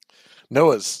Noah's.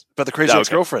 Noah's about the Crazy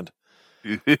Ex-Girlfriend.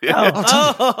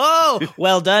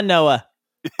 Well done, Noah.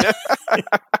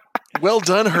 Well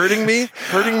done, hurting me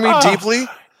deeply.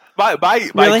 My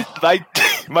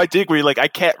dig where you're like, I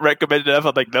can't recommend it enough.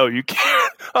 I'm like, no, you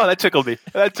can't. Oh, that tickled me.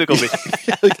 Like,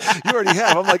 you already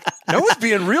have. I'm like, Noah's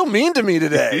being real mean to me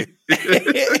today.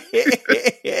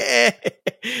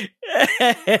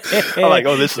 I'm like,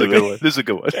 oh, this is a good one. This is a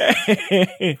good one.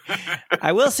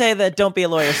 I will say that Don't Be a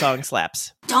Lawyer song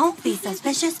slaps. Don't be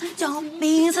suspicious. Don't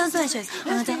be suspicious.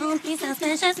 Don't be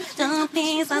suspicious. Don't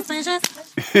be suspicious.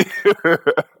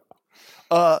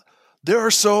 There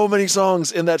are so many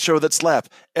songs in that show that slap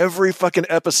every fucking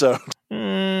episode.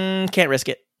 Can't risk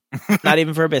it. Not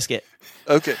even for a biscuit.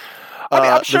 Okay. I mean,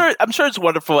 I'm sure it's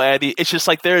wonderful, Andy. It's just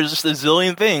like there's just a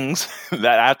zillion things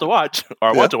that I have to watch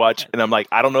or want to watch, and I'm like,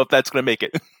 I don't know if that's going to make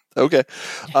it. Okay.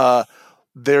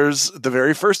 There's the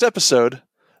very first episode.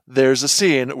 There's a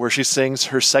scene where she sings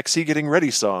her sexy getting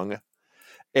ready song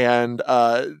and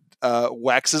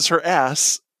waxes her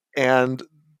ass, and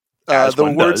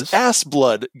the words ass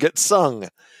blood get sung,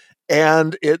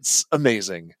 and it's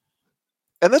amazing.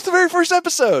 And that's the very first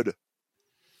episode.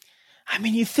 I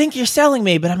mean, you think you're selling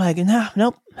me, but I'm like,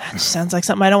 nope. That just sounds like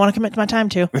something I don't want to commit my time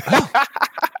to. But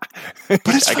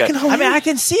it's fucking hilarious. I mean,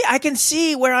 I can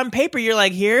see where on paper you're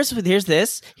like, here's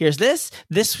this.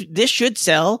 This should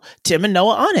sell Tim and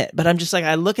Noah on it. But I'm just like,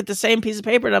 I look at the same piece of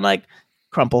paper and I'm like,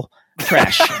 crumple,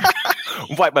 trash.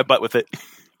 Wipe my butt with it.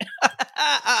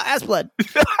 Ass blood.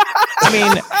 I mean,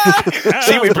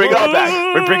 see, we bring it all back.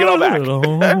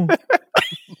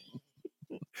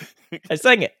 I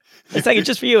sang it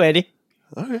just for you, Andy.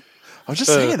 Okay. I was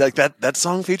just saying, like that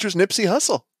song features Nipsey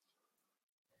Hussle.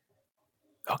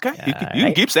 Okay, you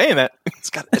can keep saying that. It's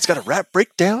got a rap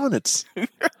breakdown. It's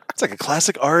like a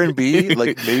classic R&B,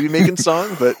 like maybe making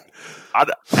song, but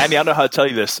Andy, I know how to tell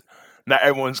you this. Not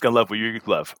everyone's gonna love what you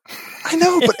love. I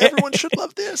know, but everyone should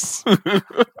love this.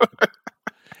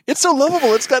 It's so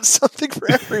lovable. It's got something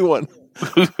for everyone.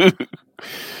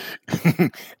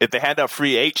 If they hand out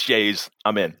free HJs,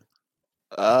 I'm in.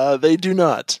 They do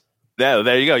not. No,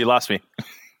 there you go. You lost me.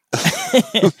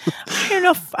 I don't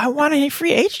know if I want any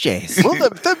free HJs. Well,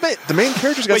 the main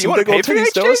character's got some big old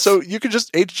titties, Noah, so you can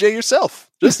just HJ yourself.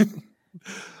 Just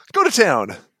go to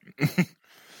town.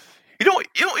 You want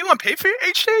to pay for your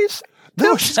HJs?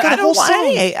 No, she's got a whole song.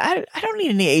 I don't need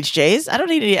any HJs. I don't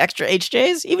need any extra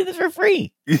HJs, even if they're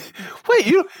free. Wait,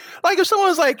 if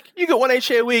someone's like, you get one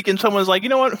HJ a week, and someone's like, you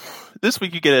know what, this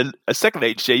week you get a second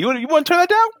HJ. You want to turn that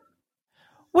down?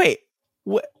 Wait,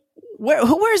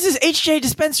 where's this HJ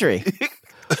dispensary?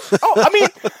 Oh, I mean,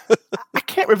 I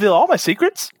can't reveal all my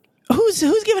secrets. Who's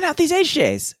giving out these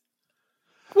HJs?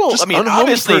 Well, Just I mean,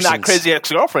 obviously not Crazy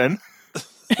Ex-Girlfriend.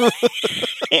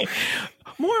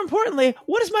 More importantly,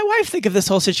 what does my wife think of this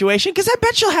whole situation? Because I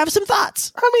bet she'll have some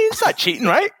thoughts. I mean, it's not cheating,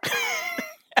 right?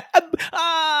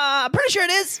 I'm pretty sure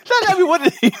it is. I mean, what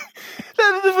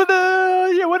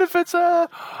if it's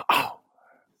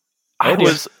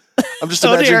I'm just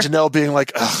imagining Janelle being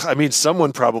like, I mean,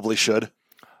 someone probably should.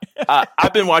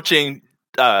 I've been watching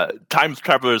Time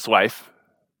Traveler's Wife,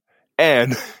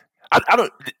 and I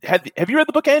don't. Have you read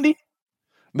the book, Andy?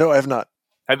 No, I have not.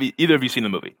 Have either of you seen the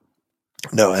movie?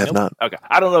 No, I have not. Okay,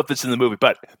 I don't know if it's in the movie,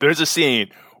 but there's a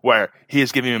scene where he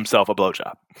is giving himself a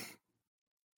blowjob.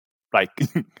 Like,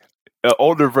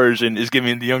 older version is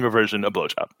giving the younger version a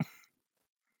blowjob.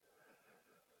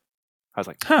 I was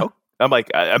like, Huh. oh. I'm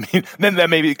like, I mean, then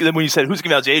when you said who's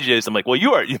giving out HJs, I'm like, well,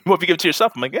 you are. What if you give it to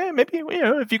yourself? I'm like, maybe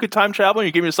if you could time travel and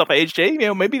you're giving yourself a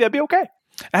HJ, maybe that'd be okay.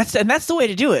 That's the way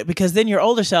to do it, because then your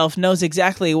older self knows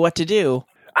exactly what to do.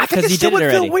 I think it you still did it would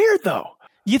feel already. weird though.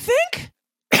 You think?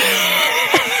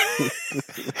 I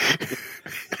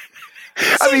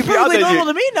mean, Seems beyond perfectly that, normal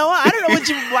to me, Noah. I don't know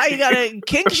why you got to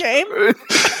kink shame. I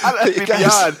mean,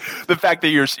 beyond the fact that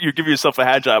you're giving yourself a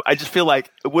hand job, I just feel like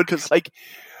it would like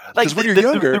when you're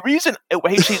younger, the reason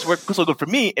HJs work so good for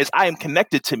me is I am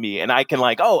connected to me, and I can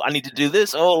like, oh, I need to do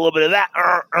this, oh, a little bit of that,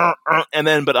 and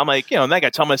then, but I'm like, and then I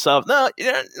tell myself, no,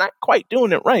 you're not quite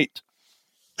doing it right.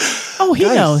 Oh, he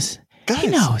knows. Guys, He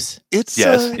knows. It's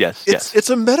yes. It's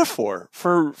a metaphor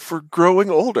for growing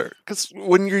older. Because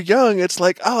when you're young, it's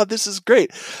like, oh, this is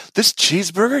great. This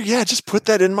cheeseburger, yeah, just put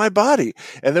that in my body.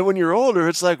 And then when you're older,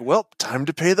 it's like, well, time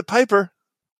to pay the piper.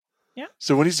 Yeah.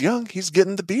 So when he's young, he's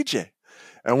getting the BJ,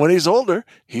 and when he's older,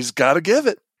 he's got to give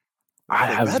it. I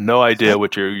have no idea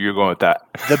what you're going with that.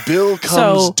 The bill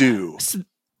comes due.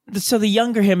 So the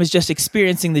younger him is just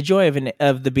experiencing the joy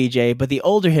of the BJ, but the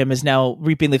older him is now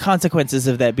reaping the consequences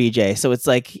of that BJ. So it's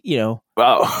like,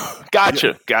 Wow,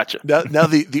 gotcha. Now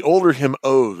the older him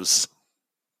owes.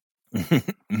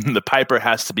 The piper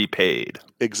has to be paid.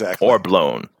 Exactly. Or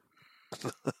blown.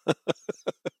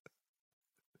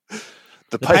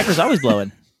 the piper's always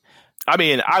blowing. I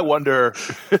mean, I wonder.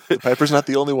 The piper's not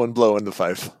the only one blowing the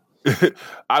fife.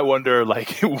 I wonder, like,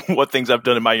 what things I've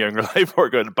done in my younger life are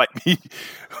going to bite me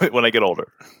when I get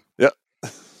older. Yep.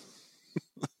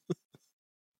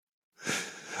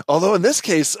 Although in this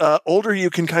case, older you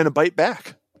can kind of bite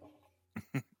back.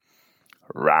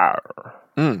 Rawr.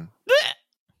 That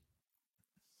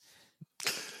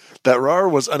rawr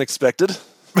was unexpected.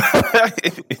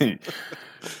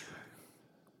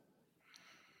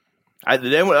 I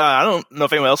don't know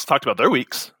if anyone else talked about their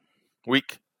week.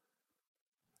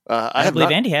 I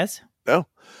believe Andy has. No.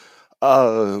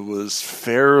 It was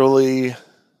fairly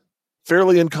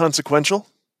inconsequential.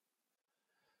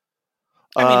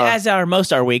 I mean, as are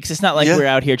most our weeks. It's not like we're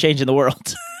out here changing the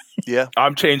world. Yeah.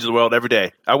 I'm changing the world every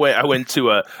day. I went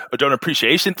to a donor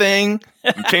appreciation thing.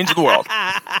 I'm changing the world.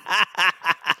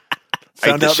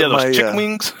 Found out that those chicken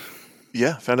wings.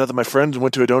 Yeah, found out that my friend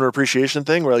went to a donor appreciation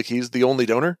thing where like he's the only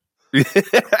donor.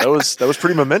 That was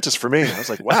pretty momentous for me. I was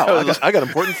like, wow, I got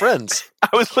important friends. I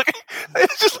was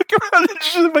just looking around and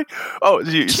just like, oh,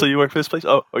 so you work for this place?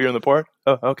 Oh, you're on the board?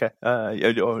 Oh, okay.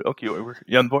 Okay,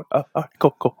 you're on the board? Oh, all right,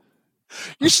 cool.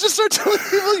 You should just start telling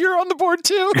people you're on the board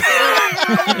too.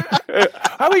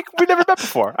 We never met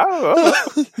before. I don't know.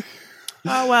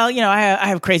 Oh, well, I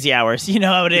have crazy hours. You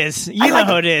know how it is. You know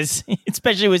how it is.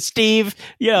 Especially with Steve.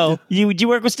 Do you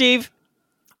work with Steve?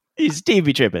 Steve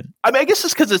be tripping. I mean, I guess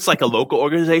it's because it's like a local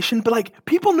organization, but like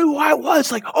people knew who I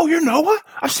was. Like, oh, you're Noah?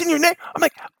 I've seen your name. I'm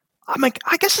like,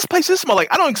 I guess this place is small.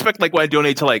 Like, I don't expect like when I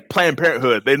donate to like Planned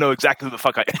Parenthood, they know exactly who the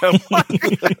fuck I am.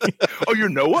 Oh, you're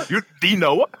Noah? You're the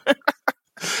Noah?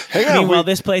 Hang on. Meanwhile,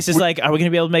 this place is like, are we going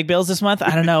to be able to make bills this month?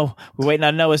 I don't know. We're waiting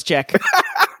on Noah's check.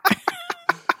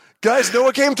 Guys,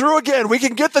 Noah came through again. We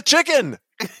can get the chicken.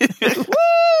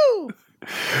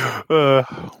 Woo!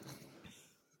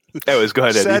 Anyways, go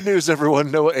ahead, Eddie. Sad news,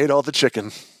 everyone. Noah ate all the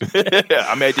chicken.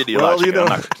 I mean, I did eat a lot of chicken.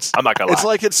 I'm not gonna lie. It's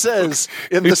like it says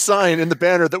in the sign, in the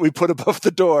banner that we put above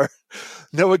the door,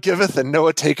 Noah giveth and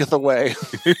Noah taketh away.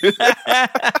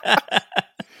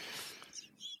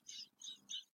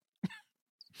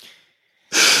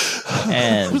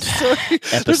 And I'm sorry.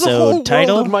 There's a episode whole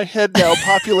title world in my head now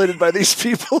populated by these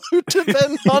people who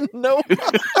depend on Noah.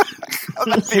 I'm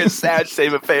not being a sad state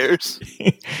of affairs.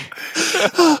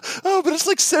 Oh, but it's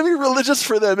like semi-religious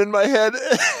for them in my head.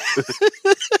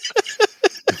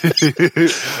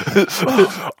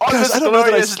 On this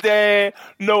glorious day,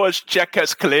 Noah's check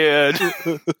has cleared.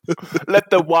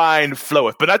 Let the wine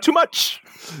floweth, but not too much.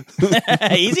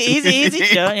 easy.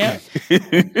 Yeah.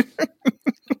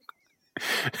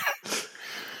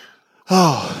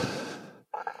 What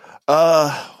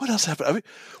else happened? I mean,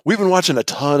 we've been watching a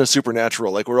ton of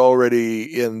Supernatural. Like we're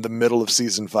already in the middle of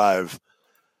season 5.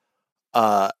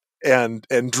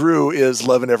 And Drew is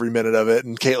loving every minute of it,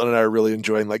 and Caitlin and I are really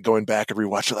enjoying like going back and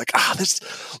rewatching. Like, this,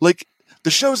 like the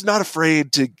show's not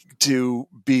afraid to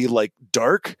be like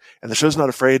dark, and the show's not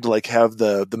afraid to like have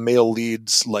the male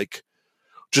leads like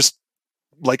just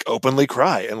like openly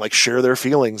cry and like share their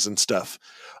feelings and stuff.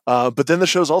 But then the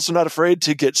show's also not afraid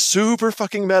to get super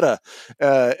fucking meta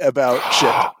about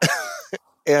shit.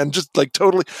 And just like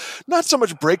totally not so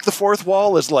much break the fourth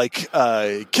wall as like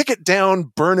kick it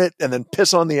down, burn it, and then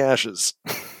piss on the ashes.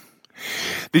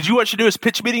 Did you watch the newest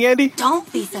pitch meeting, Andy?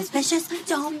 Don't be suspicious.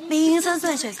 Don't be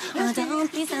suspicious.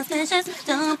 Don't be suspicious.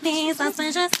 Don't be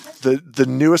suspicious. The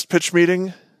newest pitch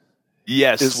meeting.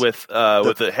 Yes, Is with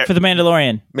the For the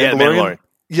Mandalorian. Yeah, Mandalorian.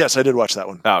 Yes, I did watch that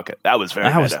one. Oh, okay, that was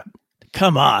very meta.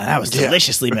 Come on, that was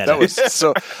deliciously meta. That was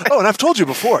so. Oh, and I've told you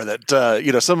before that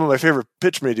some of my favorite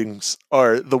pitch meetings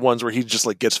are the ones where he just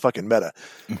like gets fucking meta,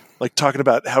 like talking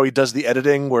about how he does the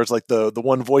editing, where it's like the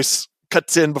one voice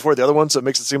cuts in before the other one, so it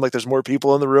makes it seem like there's more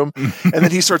people in the room, and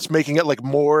then he starts making it like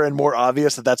more and more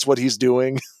obvious that that's what he's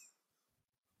doing.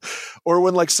 Or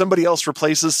when like somebody else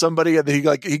replaces somebody, and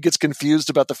then he gets confused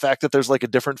about the fact that there's like a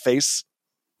different face.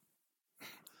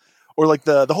 Or like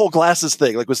the whole glasses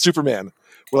thing, like with Superman,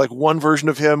 where like one version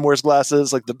of him wears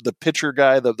glasses, like the pitcher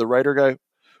guy, the writer guy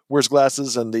wears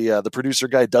glasses, and the producer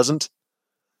guy doesn't.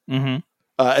 Mm-hmm.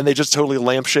 And they just totally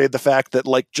lampshade the fact that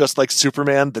like just like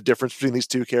Superman, the difference between these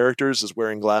two characters is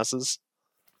wearing glasses.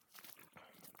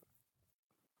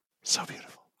 So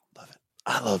beautiful, love it.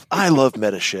 I love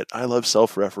meta shit. I love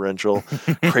self-referential,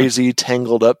 crazy,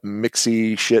 tangled up,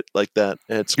 mixy shit like that.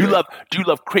 It's Do great. you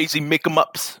love crazy make 'em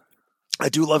ups? I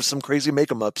do love some crazy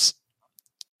make-em-ups.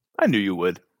 I knew you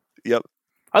would. Yep.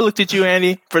 I looked at you,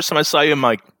 Andy. First time I saw you, I'm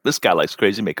like, this guy likes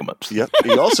crazy make 'em ups. Yep.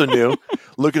 You also knew,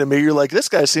 looking at me, you're like, this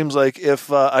guy seems like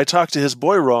if I talk to his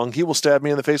boy wrong, he will stab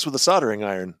me in the face with a soldering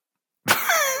iron.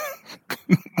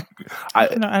 I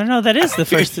don't know. That is the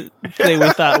first thing we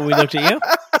thought when we looked at you.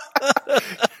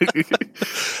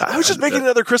 I was just making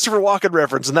another Christopher Walken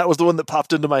reference, and that was the one that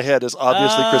popped into my head as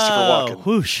obviously Christopher Walken.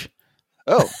 Whoosh.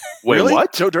 Oh, Wait, really?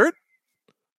 what? Joe Dirt?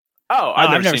 Oh,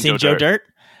 I've never seen Joe Dirt.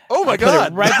 Oh my Put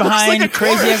god! it right behind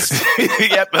Crazy Ex.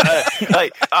 Yep. You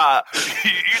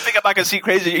think I'm not gonna see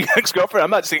Crazy Ex-Girlfriend? I'm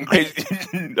not seeing Crazy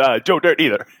Joe Dirt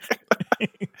either.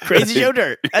 Crazy Joe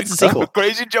Dirt. That's a sequel.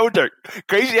 Crazy Joe Dirt.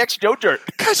 Crazy Ex Joe Dirt.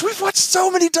 Guys, we've watched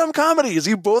so many dumb comedies.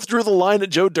 You both drew the line at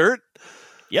Joe Dirt.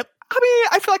 Yep. I mean,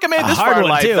 I feel like I made A this hard far in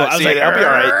one life. too. I was like, I'll be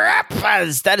all right.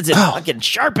 that is a fucking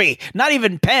Sharpie. Not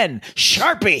even pen.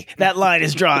 Sharpie. That line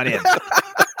is drawn in.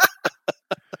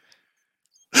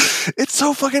 It's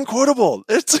so fucking quotable.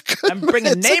 It's a good. I'm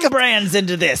bringing it's name like brands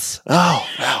into this. Oh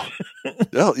wow!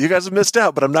 No, you guys have missed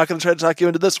out. But I'm not going to try to talk you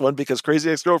into this one because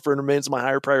Crazy Ex-Girlfriend remains my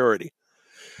higher priority.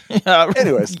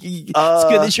 Anyways, it's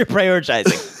good that you're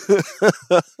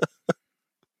prioritizing.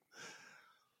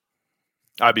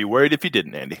 I'd be worried if you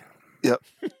didn't, Andy. Yep.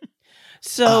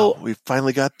 So we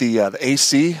finally got the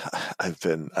AC. I've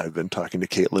been talking to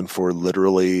Caitlin for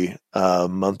literally a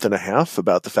month and a half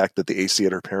about the fact that the AC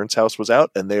at her parents' house was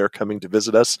out, and they are coming to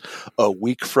visit us a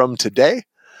week from today.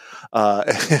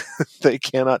 They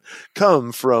cannot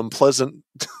come from pleasant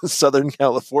Southern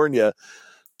California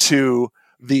to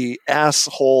the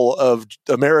asshole of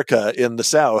America in the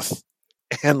South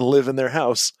and live in their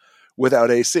house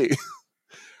without AC.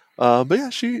 But yeah,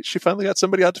 she finally got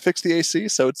somebody out to fix the AC,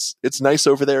 so it's nice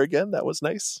over there again. That was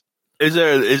nice. Is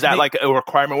that like a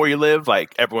requirement where you live?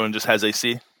 Like everyone just has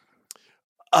AC?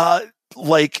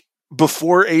 Like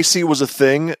before AC was a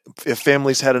thing, if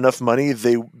families had enough money,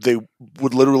 they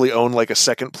would literally own like a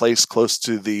second place close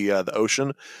to the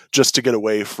ocean just to get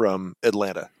away from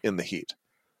Atlanta in the heat.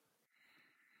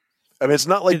 I mean, it's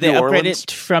not like did they New upgrade Orleans. it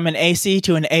from an AC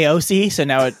to an AOC, so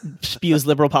now it spews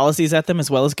liberal policies at them as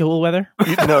well as cool weather?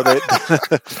 No,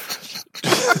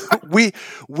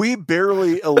 we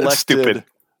barely elected stupid.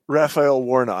 Raphael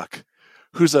Warnock,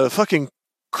 who's a fucking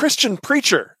Christian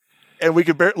preacher, and we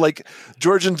could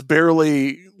Georgians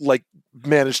barely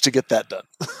managed to get that done.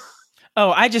 Oh,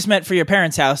 I just meant for your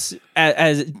parents' house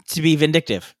as to be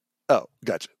vindictive. Oh,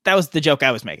 gotcha. That was the joke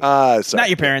I was making. Sorry. Not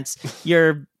your parents,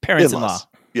 your parents-in-law. In-laws.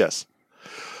 Yes.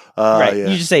 Right. Yeah.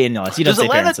 You just say in-laws. You don't Does say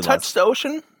Atlanta parents-in-laws. touch the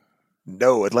ocean?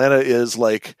 No, Atlanta is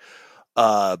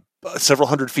several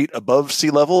hundred feet above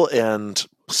sea level and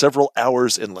several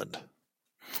hours inland.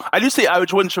 I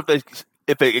wasn't sure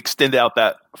if they extended out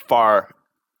that far,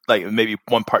 like maybe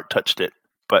one part touched it,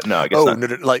 but no, I guess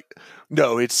not.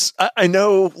 No, it's I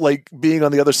know, being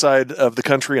on the other side of the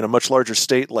country in a much larger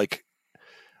state,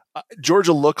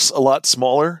 Georgia looks a lot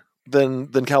smaller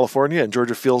than California, and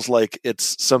Georgia feels like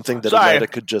it's something that Atlanta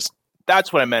could just.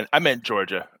 That's what I meant. I meant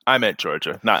Georgia,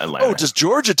 not Atlanta. Oh, does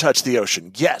Georgia touch the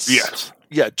ocean? Yes. Yes.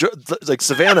 Yeah,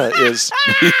 Savannah is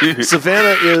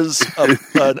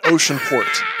an ocean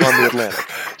port on the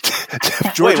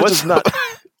Atlantic. Georgia does not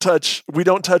touch. We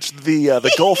don't touch the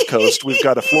Gulf Coast. We've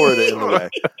got a Florida in the way.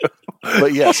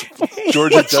 But yes,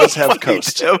 Georgia does have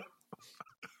coast.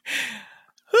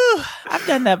 I've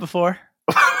done that before.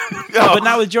 But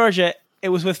not with Georgia. It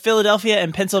was with Philadelphia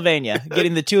and Pennsylvania,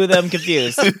 getting the two of them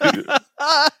confused.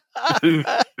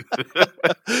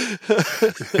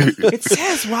 It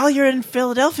says while you're in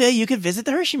Philadelphia, you could visit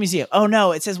the Hershey Museum. Oh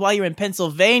no, it says while you're in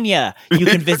Pennsylvania, you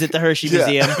can visit the Hershey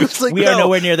Museum. It's like, We are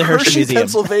nowhere near the Hershey Museum.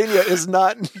 Pennsylvania is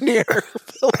not near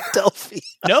Philadelphia.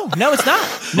 No, it's not.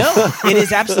 No, it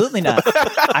is absolutely not.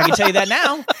 I can tell you that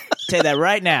now. Tell you that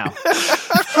right now.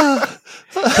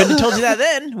 Couldn't have told you that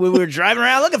then. We were driving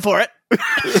around looking for it.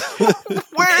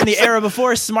 We're in the era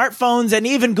before smartphones and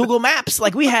even Google Maps.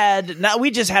 Like we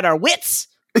just had our wits.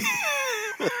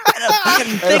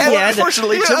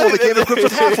 Unfortunately, Tim only came equipped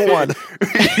with half of one.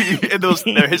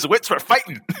 And his wits were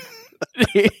fighting.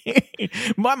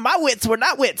 my wits were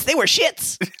not wits; they were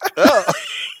shits.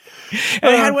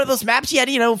 And it had one of those maps you had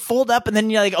to, fold up, and then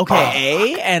you're like,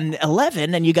 okay, A and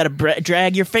 11, and you got to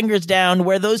drag your fingers down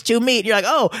where those two meet. You're like,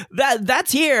 oh,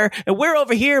 that's here, and we're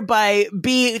over here by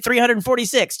B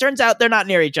 346. Turns out they're not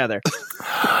near each other.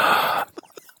 I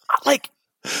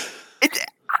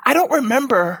don't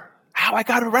remember how I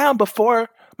got around before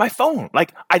my phone.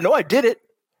 Like, I know I did it.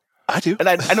 I do. And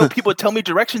I know people would tell me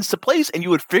directions to place, and you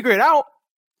would figure it out.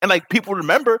 And, like, people would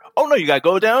remember, oh, no, you got to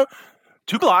go down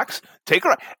 2 blocks, take a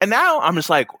right. And now I'm just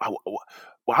like, well,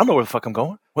 I don't know where the fuck I'm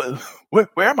going. Where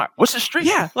am I? What's the street?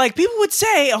 Yeah, like people would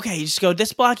say, okay, you just go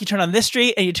this block, you turn on this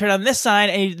street, and you turn on this sign,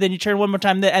 and then you turn one more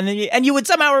time, and you would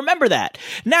somehow remember that.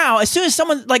 Now, as soon as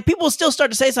someone, like people will still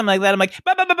start to say something like that, I'm like,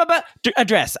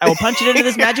 address. I will punch it into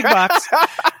this magic box.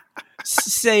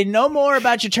 Say no more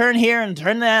about your turn here and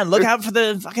turn that and look out for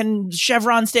the fucking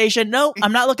Chevron station. No,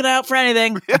 I'm not looking out for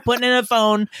anything. I'm putting in a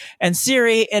phone, and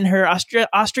Siri in her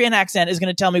Austrian accent is going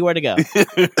to tell me where to go.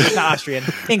 Not Austrian,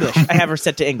 English. I have her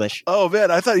set to English. Oh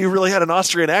man, I thought you really had an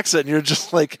Austrian accent. And you're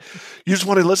just like, you just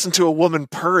want to listen to a woman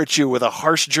purr at you with a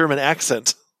harsh German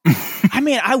accent. I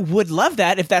mean, I would love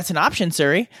that if that's an option,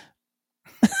 Siri.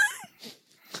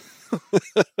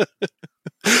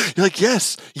 You're like,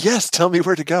 yes, tell me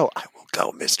where to go. I will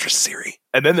go, Mistress Siri.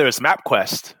 And then there's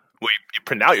MapQuest, where you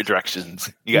print out your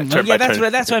directions. You got turn by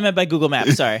turn. That's what I meant by Google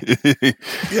Maps. Sorry.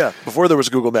 Yeah, before there was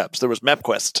Google Maps, there was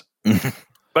MapQuest. But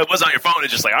it wasn't on your phone.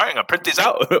 It's just like, all right, I'm going to print these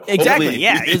out. Exactly,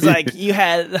 yeah. It's like you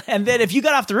had, and then if you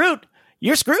got off the route,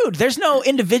 you're screwed. There's no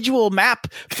individual map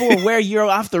for where you're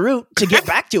off the route to get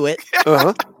back to it.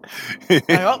 Uh-huh.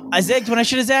 Oh, I zigged when I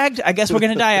should have zagged. I guess we're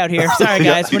going to die out here. Sorry,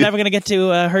 guys. We're never going to get to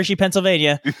Hershey,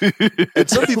 Pennsylvania. And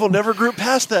some people never group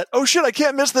past that. Oh, shit, I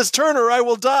can't miss this turn or I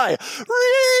will die.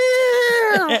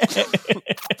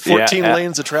 14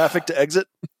 lanes of traffic to exit.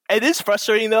 It is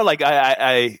frustrating, though. Like,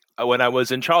 I when I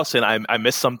was in Charleston, I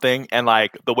missed something. And,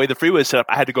 like, the way the freeway is set up,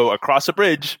 I had to go across a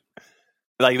bridge.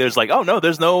 Like, there's like, oh no,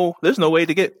 there's no way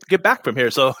to get back from here.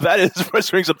 So that is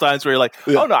frustrating sometimes where you're like,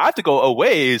 oh no, I have to go a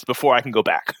ways before I can go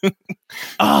back. When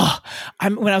I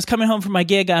was coming home from my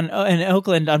gig in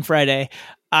Oakland on Friday,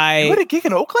 You had a gig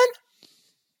in Oakland?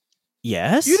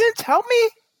 Yes. You didn't tell me?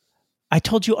 I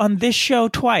told you on this show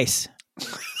twice.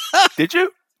 Did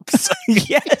you?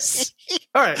 Yes.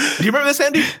 All right. Do you remember this,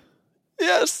 Andy?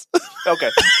 Yes. Okay.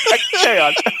 Hang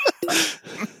on.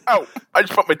 Oh, I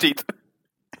just put my teeth.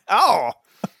 Oh.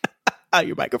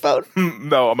 Your microphone?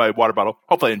 No, on my water bottle.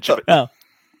 Hopefully I didn't chip it. Oh.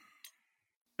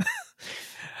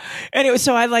 Anyway,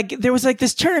 so there was like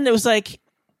this turn that was like,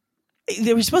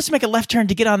 they were supposed to make a left turn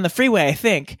to get on the freeway, I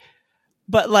think.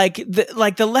 But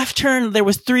the left turn, there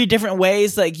was 3 different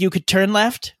ways like you could turn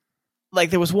left. Like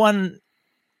there was one,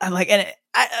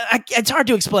 it's hard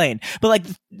to explain, but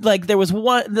like there was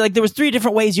 3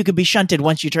 different ways you could be shunted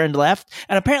once you turned left,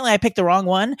 and apparently I picked the wrong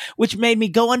one, which made me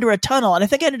go under a tunnel, and I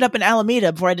think I ended up in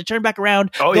Alameda before I had to turn back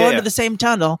around, under the same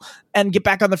tunnel, and get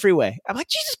back on the freeway. I'm like,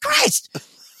 Jesus Christ!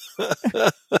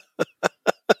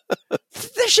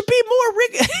 There should be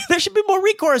more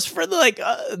recourse for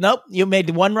nope, you made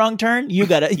one wrong turn. You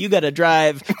gotta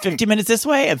drive 50 minutes this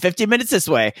way and 50 minutes this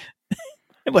way.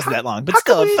 It wasn't that long, but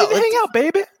still, how come we didn't hang out,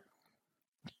 baby?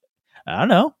 I don't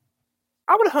know.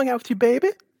 I would have hung out with you, baby.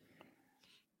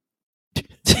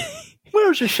 Where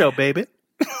was your show, baby?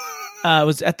 I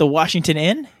was at the Washington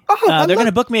Inn. Oh, they're going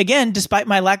to book me again despite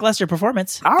my lackluster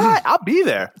performance. All right, I'll be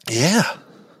there. Yeah.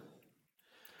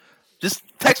 Just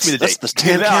text me the date. That's the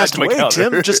Tancast way,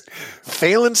 Tim. Just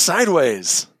failing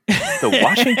sideways. The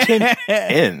Washington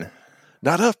Inn.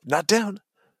 Not up, not down.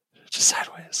 Just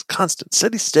sideways. Constant.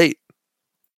 City state.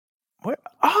 Where?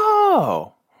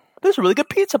 Oh. There's a really good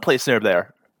pizza place near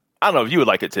there. I don't know if you would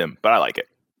like it, Tim, but I like it.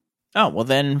 Oh, well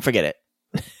then forget it.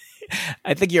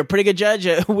 I think you're a pretty good judge.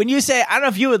 When you say, I don't know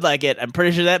if you would like it, I'm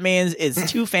pretty sure that means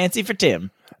it's too fancy for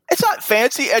Tim. It's not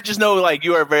fancy. I just know like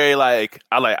you are very like,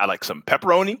 I like some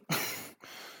pepperoni.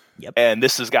 Yep. And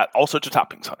this has got all sorts of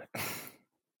toppings on it.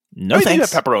 No thanks. You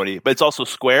have pepperoni, but it's also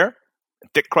square,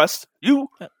 thick crust. You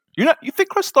thick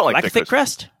crust? Don't like thick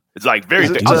crust. It's like very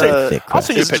Is it, thick. I'll is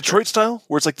send you a it picture. Detroit style,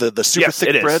 where it's like the super Yes, it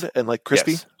thick is. bread and like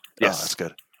crispy? Yes. Oh, Yes. that's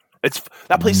good.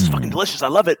 That place is fucking delicious. I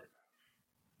love it.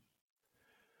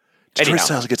 Detroit Anyhow.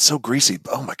 style gets so greasy.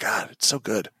 Oh my god, it's so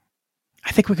good.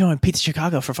 I think we're going Pizza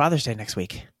Chicago for Father's Day next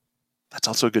week. That's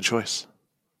also a good choice.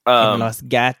 Los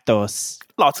Gatos.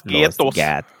 Los Los Gatos.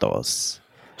 Gatos.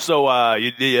 So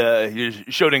your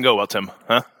show didn't go well, Tim,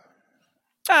 huh?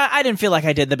 I didn't feel like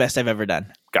I did the best I've ever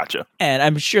done. Gotcha. And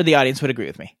I'm sure the audience would agree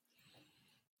with me.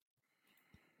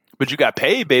 But you got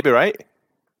paid, baby, right?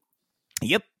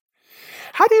 Yep.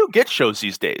 How do you get shows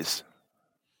these days?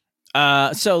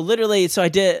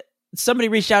 Somebody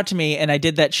reached out to me and I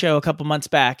did that show a couple months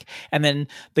back. And then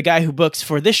the guy who books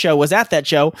for this show was at that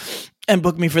show and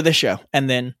booked me for this show. And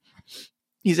then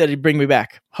he said he'd bring me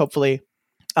back. Hopefully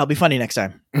I'll be funny next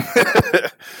time.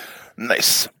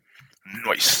 Nice.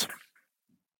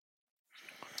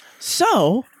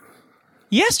 So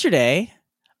yesterday,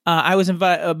 I was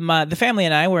the family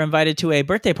and I were invited to a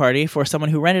birthday party for someone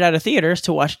who rented out a theaters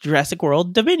to watch Jurassic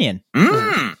World Dominion.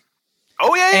 Mm.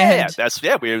 Oh yeah.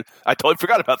 I totally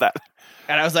forgot about that.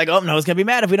 And I was like, "Oh, Noah's gonna be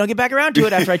mad if we don't get back around to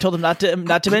it." After I told him not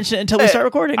to mention it until we start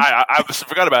recording. I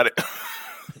forgot about it.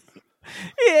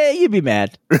 Yeah, you'd be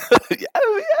mad. yeah,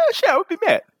 sure, I would be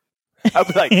mad. I'd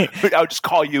be like, I would just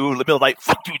call you and be like,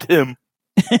 "Fuck you, Tim."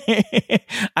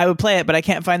 I would play it, but I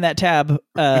can't find that tab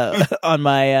on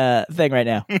my thing right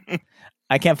now.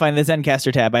 I can't find the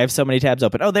Zencaster tab. I have so many tabs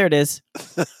open. Oh, there it is.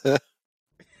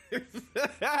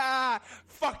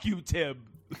 Fuck you, Tim.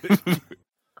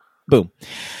 Boom.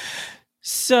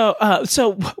 So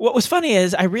what was funny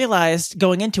is I realized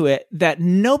going into it that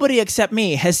nobody except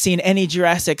me has seen any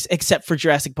Jurassics except for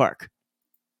Jurassic Park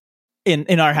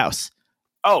in our house.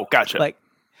 Oh, gotcha.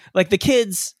 Like the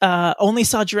kids only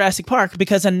saw Jurassic Park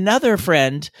because another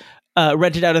friend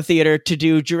rented out a theater to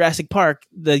do Jurassic Park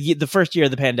the first year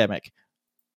of the pandemic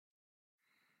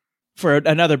for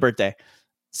another birthday.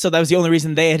 So that was the only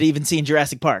reason they had even seen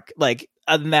Jurassic Park. Like,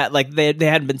 other than that, like they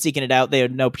hadn't been seeking it out. They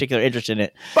had no particular interest in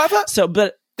it.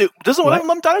 Dude, doesn't one of them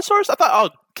love dinosaurs? I thought all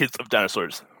kids love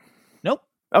dinosaurs. Nope.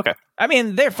 Okay. I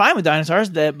mean, they're fine with dinosaurs,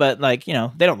 but like, you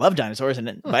know, they don't love dinosaurs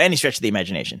by any stretch of the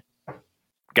imagination.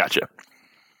 Gotcha.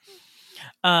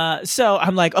 So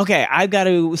I'm like, okay, I've got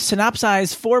to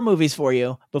synopsize 4 movies for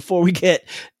you before we get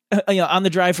on the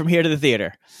drive from here to the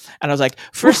theater. And I was like,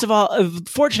 first of all,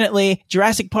 fortunately,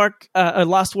 Jurassic Park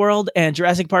Lost World and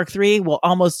Jurassic Park 3 will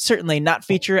almost certainly not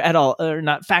feature at all, or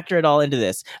not factor at all into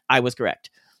this. I was correct.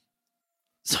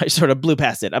 So I sort of blew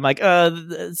past it. I'm like,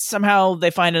 somehow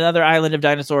they find another island of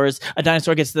dinosaurs, a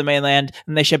dinosaur gets to the mainland,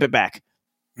 and they ship it back.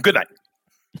 Good night.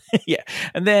 Yeah.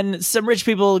 And then some rich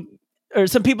people, or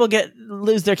some people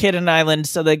lose their kid on an island,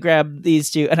 so they grab these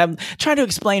two. And I'm trying to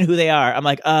explain who they are. I'm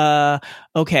like,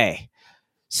 okay.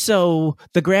 So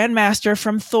the Grandmaster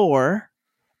from Thor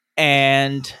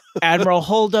and Admiral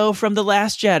Holdo from The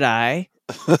Last Jedi.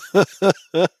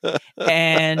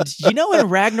 And in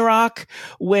Ragnarok,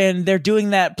 when they're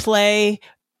doing that play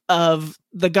of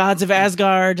the gods of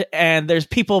Asgard and there's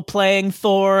people playing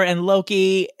Thor and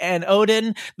Loki and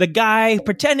Odin, the guy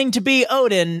pretending to be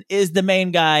Odin is the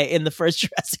main guy in the first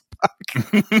Jurassic Park.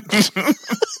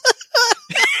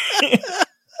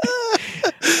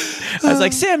 I was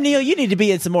like, Sam Neill, you need to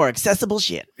be in some more accessible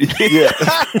shit. Yeah.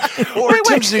 Or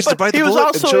Tim just needs to bite the He was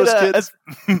bullet and also show his in kids.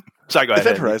 Over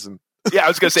Event Horizon. Horizon. Yeah, I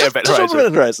was going to say Event Just Horizon.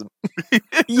 Event Horizon.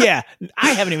 Yeah,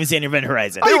 I haven't even seen Event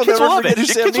Horizon. Oh, your You'll kids will never love forget it. who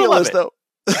Your Sam kids will Neill love is, it. though.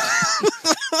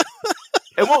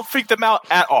 It won't freak them out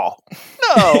at all.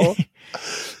 No.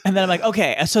 And then I'm like,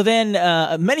 okay. So then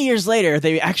many years later,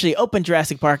 they actually opened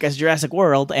Jurassic Park as Jurassic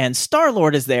World, and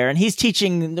Star-Lord is there, and he's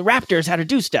teaching the raptors how to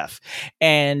do stuff.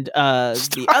 And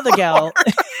the other gal,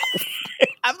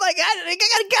 I'm like, I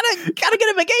gotta get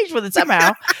him engaged with it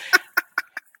somehow.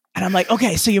 And I'm like,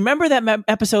 okay, so you remember that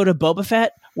episode of Boba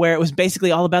Fett where it was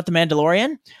basically all about the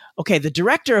Mandalorian? Okay, the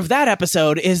director of that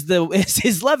episode is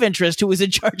his love interest who was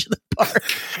in charge of the park.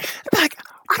 Like,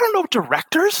 I don't know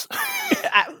directors.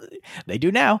 They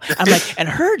do now. I'm like, and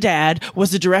her dad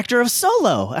was the director of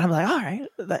Solo. And I'm like, all right.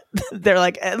 They're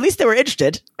like, at least they were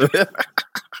interested.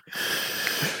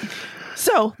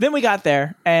 So then we got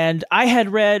there, and I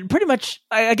had read pretty much,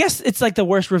 I guess it's like the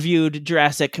worst reviewed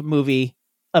Jurassic movie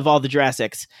of all the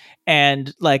Jurassics.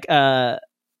 And like a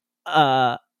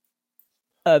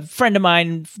friend of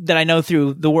mine that I know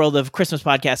through the world of Christmas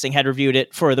podcasting had reviewed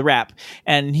it for The Wrap,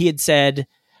 and he had said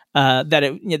that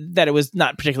it was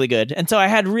not particularly good. And so I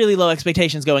had really low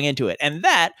expectations going into it, and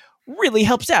that really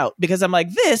helps out because I'm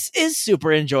like, this is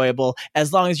super enjoyable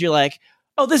as long as you're like,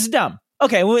 oh, this is dumb.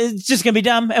 Okay, well, it's just gonna be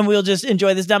dumb, and we'll just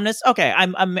enjoy this dumbness. Okay,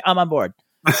 I'm on board.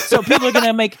 So people are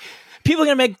gonna make people are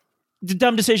going to make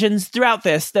dumb decisions throughout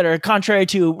this that are contrary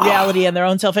to reality and their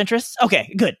own self-interests.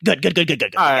 Okay, good. All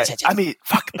right. Yes. I mean,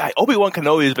 fuck. Obi-Wan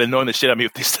Kenobi has been knowing the shit out of me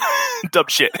with this dumb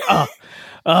shit.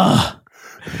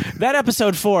 That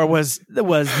episode 4 was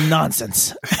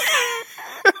nonsense.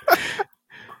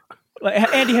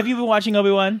 Andy, have you been watching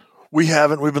Obi-Wan? We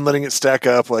haven't. We've been letting it stack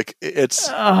up. Like it's.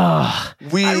 I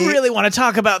really want to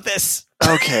talk about this.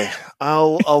 Okay,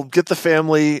 I'll get the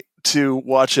family to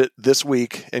watch it this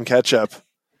week and catch up,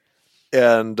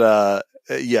 and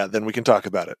then we can talk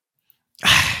about it.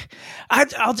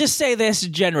 I'll just say this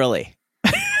generally.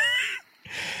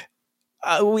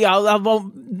 I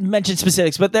won't mention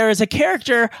specifics, but there is a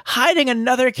character hiding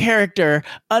another character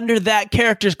under that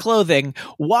character's clothing,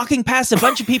 walking past a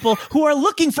bunch of people who are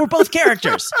looking for both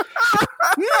characters.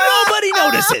 Nobody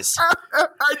notices.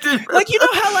 Like, you know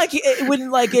how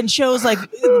when in shows like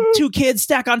two kids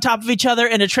stack on top of each other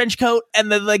in a trench coat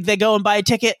and then they go and buy a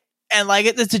ticket and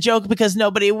it's a joke because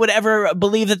nobody would ever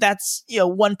believe that that's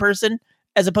one person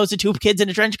as opposed to two kids in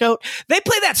a trench coat. They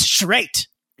play that straight.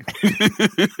 And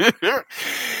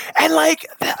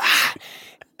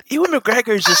Ewan McGregor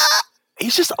is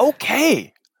he's just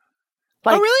okay.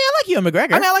 Really? I like Ewan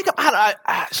McGregor. I mean, I like him.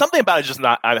 Something about it just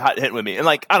not hitting with me. And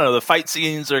I don't know, the fight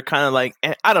scenes are kind of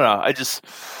I don't know. I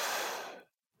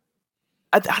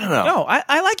don't know. No,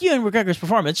 I like Ewan McGregor's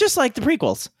performance, just like the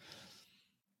prequels.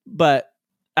 But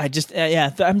I just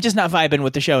I'm just not vibing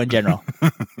with the show in general.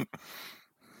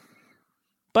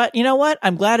 But you know what?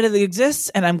 I'm glad it exists,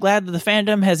 and I'm glad that the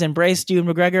fandom has embraced Ewan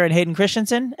McGregor and Hayden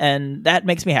Christensen, and that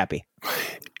makes me happy.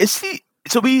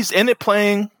 So he's in it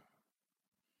playing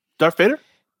Darth Vader?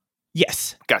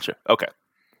 Yes. Gotcha. Okay.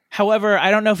 However, I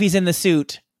don't know if he's in the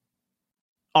suit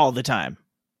all the time.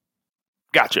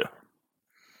 Gotcha.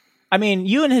 I mean,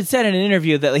 Ewan had said in an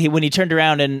interview that when he turned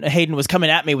around and Hayden was coming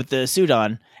at me with the suit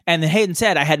on, and then Hayden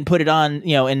said I hadn't put it on,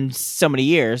 in so many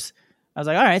years. I was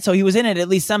like, all right, so he was in it at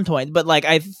least some point. But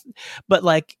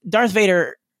Darth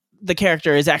Vader, the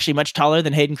character, is actually much taller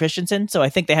than Hayden Christensen, so I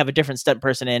think they have a different stunt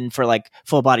person in for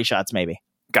full body shots, maybe.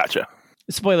 Gotcha.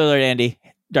 Spoiler alert, Andy.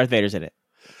 Darth Vader's in it.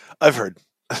 I've heard.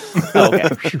 Oh,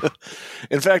 okay.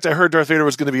 In fact, I heard Darth Vader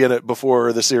was going to be in it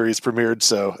before the series premiered,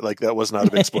 so that was not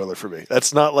a big spoiler for me.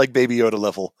 That's not like Baby Yoda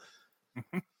level.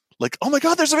 Oh my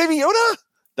God, there's a Baby Yoda?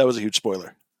 That was a huge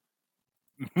spoiler.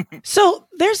 So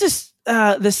there's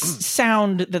this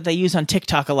sound that they use on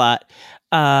TikTok a lot.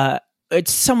 I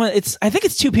think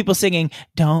it's two people singing,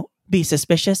 "Don't be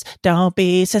suspicious, don't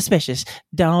be suspicious,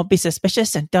 don't be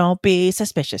suspicious, and don't be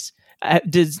suspicious."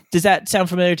 Does that sound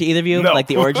familiar to either of you? No. Like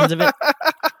the origins of it?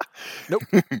 Nope.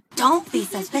 Don't be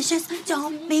suspicious.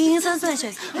 Don't be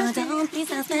suspicious. Don't be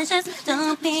suspicious.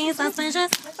 Don't be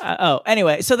suspicious.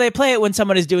 Anyway, so they play it when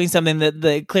someone is doing something that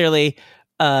they clearly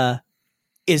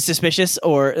is suspicious,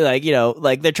 or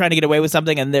they're trying to get away with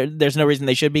something, and there's no reason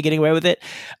they should be getting away with it.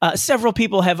 Several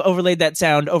people have overlaid that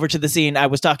sound over to the scene I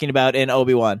was talking about in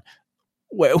Obi-Wan,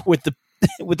 with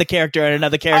the character and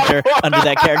another character under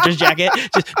that character's jacket.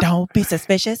 Just don't be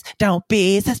suspicious. Don't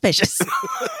be suspicious.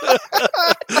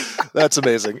 That's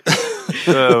amazing.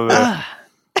 Oh, man.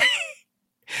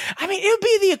 I mean, it would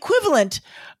be the equivalent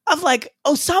of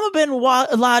Osama bin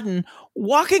Laden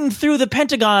walking through the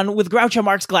Pentagon with Groucho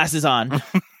Marx glasses on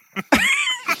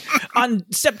on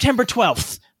September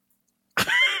 12th.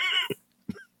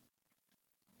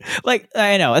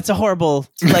 I know it's a horrible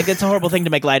thing to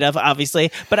make light of,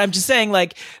 obviously, but I'm just saying,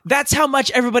 that's how much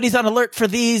everybody's on alert for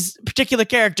these particular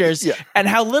characters, and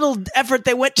how little effort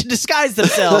they went to disguise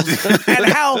themselves, and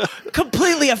how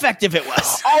completely effective it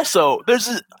was. Also, there's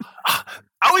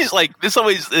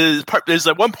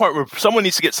one part where someone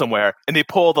needs to get somewhere, and they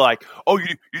pull the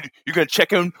you're gonna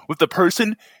check in with the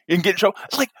person and get in trouble.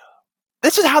 It's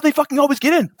this is how they fucking always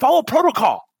get in. Follow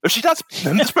protocol. If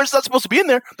this person's not supposed to be in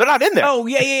there, they're not in there. Oh,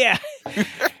 yeah.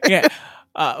 Yeah.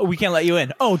 We can't let you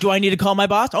in. Oh, do I need to call my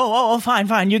boss? Oh,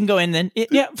 fine. You can go in then.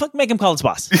 Yeah, make him call his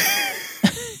boss.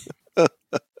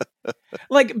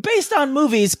 Based on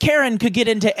movies, Karen could get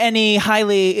into any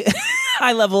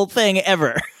high-level thing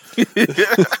ever.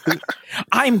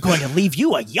 I'm going to leave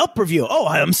you a Yelp review. Oh,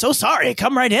 I'm so sorry.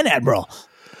 Come right in, Admiral.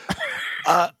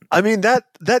 I mean, that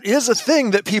is a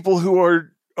thing that people who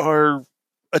are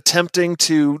attempting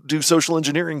to do social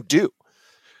engineering do.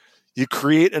 You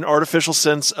create an artificial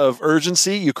sense of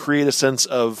urgency. You create a sense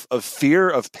of fear,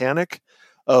 of panic,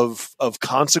 of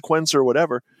consequence or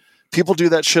whatever. People do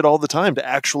that shit all the time to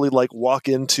actually walk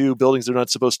into buildings they're not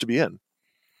supposed to be in.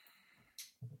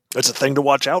 It's a thing to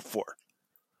watch out for.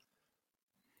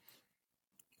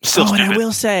 Still stupid. And I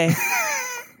will say,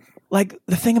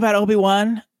 the thing about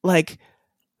Obi-Wan, the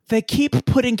they keep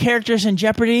putting characters in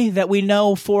jeopardy that we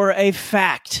know for a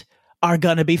fact are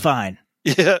gonna be fine.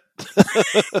 Yeah.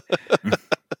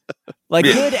 Like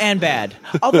good and bad.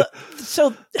 Although,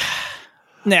 so,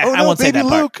 nah, Oh I no, won't say baby that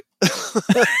part. Luke.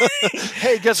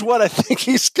 Hey, guess what? I think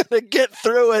he's gonna get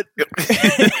through it.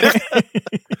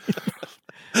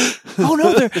 Oh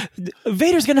no,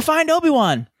 Vader's gonna find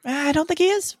Obi-Wan. I don't think he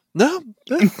is. No,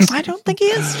 I don't think he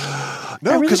is.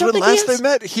 no, really because don't when think he last they is.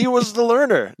 met, he was the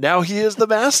learner. Now he is the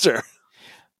master.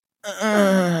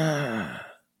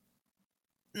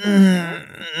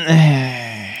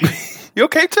 You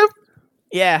okay, Tim?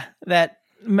 Yeah, that.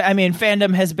 I mean,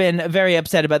 fandom has been very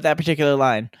upset about that particular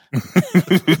line.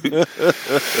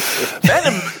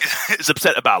 Fandom is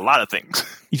upset about a lot of things.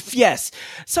 Yes.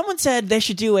 Someone said they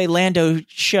should do a Lando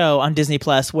show on Disney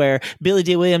Plus where Billy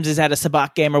D. Williams is at a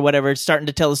sabacc game or whatever, starting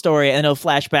to tell a story, and it'll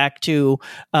flash back to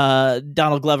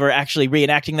Donald Glover actually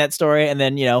reenacting that story, and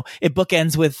then, it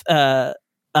bookends with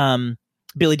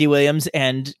Billy D. Williams,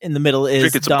 and in the middle is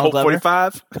Drinking some Donald Colt Glover.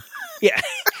 45. Yeah.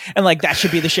 And like that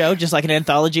should be the show, just like an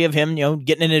anthology of him,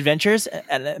 getting in adventures.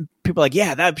 And people are like,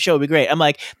 yeah, that show would be great. I'm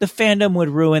like, the fandom would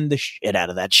ruin the shit out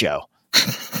of that show.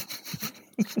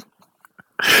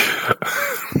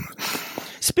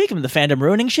 Speaking of the fandom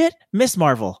ruining shit, Miss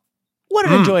Marvel. What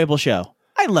an enjoyable show.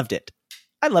 I loved it.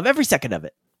 I love every second of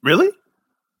it. Really?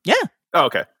 Yeah. Oh,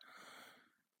 okay.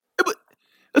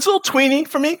 It's a little tweeny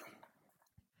for me.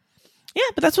 Yeah,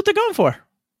 but that's what they're going for.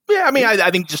 Yeah, I mean,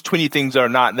 I think just tweeny things are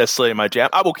not necessarily my jam.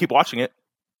 I will keep watching it.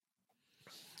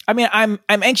 I mean, I'm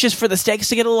anxious for the stakes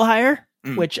to get a little higher,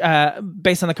 which,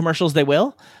 based on the commercials, they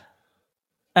will.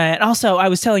 And also, I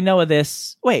was telling Noah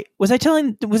this. Wait, was it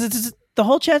the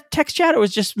whole text chat, or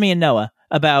was it just me and Noah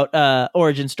about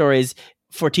origin stories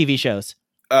for TV shows?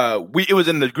 It was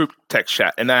in the group text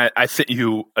chat, and I sent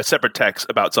you a separate text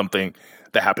about something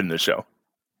that happened in the show.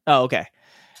 Oh, okay.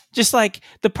 Just like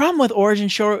the problem with origin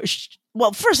stories.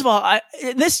 Well, first of all,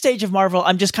 in this stage of Marvel,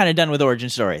 I'm just kind of done with origin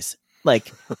stories. Like,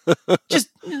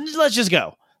 let's just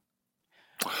go.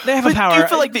 They have a power. Do you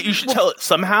feel like that you should tell it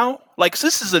somehow? Like,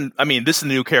 this is a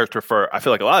new character for, I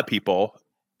feel like, a lot of people.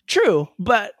 True,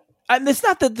 but it's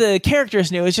not that the character is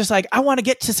new. It's just like, I want to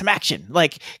get to some action.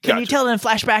 Like, can you tell it in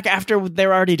flashback after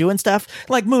they're already doing stuff?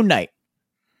 Like Moon Knight.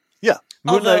 Yeah.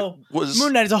 Moon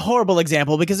Knight is a horrible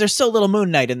example because there's so little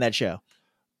Moon Knight in that show.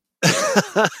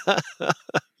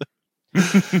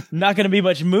 Not going to be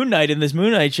much Moon Knight in this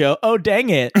Moon Knight show. Oh, dang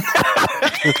it.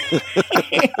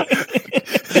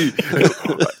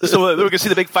 So we're going to see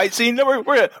the big fight scene? No, we're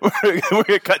going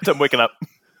to cut to him waking up.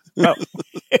 Oh.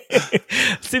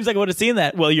 Seems like I would have seen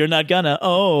that. Well, you're not gonna.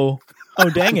 Oh,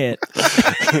 dang it.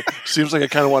 Seems like I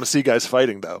kind of want to see guys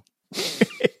fighting, though.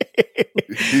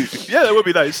 Yeah, that would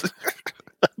be nice.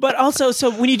 But also, so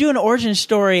when you do an origin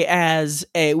story as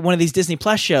one of these Disney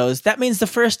Plus shows, that means the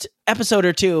first episode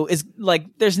or two is like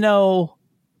there's no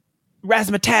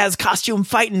razzmatazz costume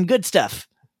fighting good stuff.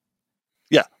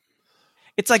 Yeah,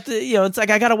 it's like it's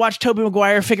like I got to watch Tobey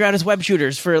Maguire figure out his web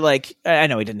shooters for like I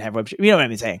know he didn't have web shooters. You know what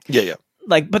I'm saying? Yeah.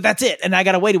 Like, but that's it, and I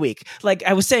gotta wait a week. Like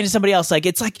I was saying to somebody else, like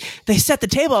it's like they set the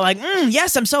table. I'm like,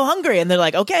 yes, I'm so hungry, and they're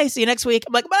like, okay, see you next week.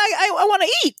 I'm like, but I want to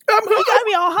eat. You got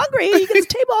me all hungry. You get the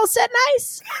table all set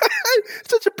nice.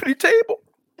 Such a pretty table.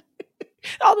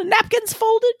 All the napkins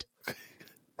folded.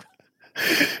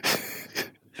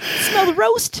 Smell the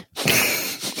roast.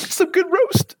 Some good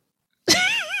roast.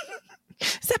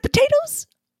 Is that potatoes?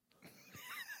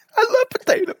 I love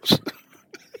potatoes.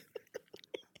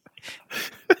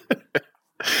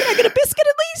 Can I get a biscuit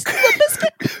at least? A little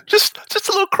biscuit? Just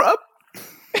a little crumb.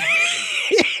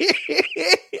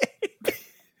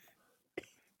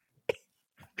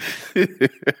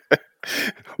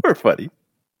 We're funny.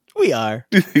 We are.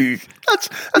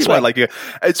 That's why I like it.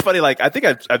 It's funny. Like I think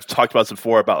I've talked about this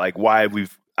before about like why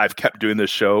I've kept doing this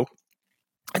show.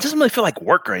 It doesn't really feel like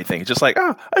work or anything. It's just like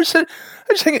I just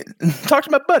hang it, talk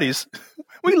to my buddies.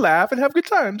 We laugh and have good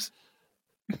times.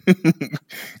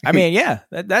 I mean, yeah,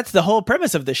 that's the whole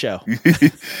premise of the show.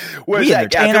 Whereas we I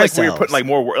entertain feel like we ourselves. were putting like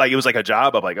more work. Like it was like a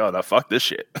job. I'm like, oh no, fuck this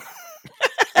shit.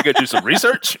 You gotta do some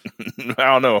research.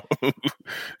 I don't know.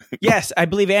 Yes, I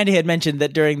believe Andy had mentioned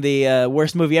that during the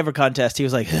worst movie ever contest, he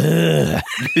was like, ugh.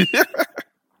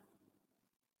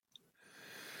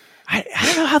 I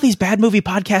don't know how these bad movie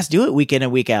podcasts do it week in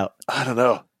and week out. I don't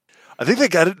know. I think they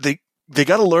got it. They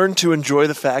got to learn to enjoy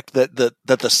the fact that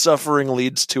the suffering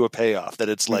leads to a payoff. That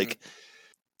it's like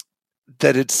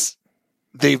that it's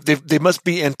they must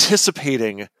be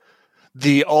anticipating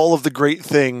all of the great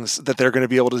things that they're going to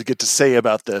be able to get to say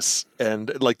about this,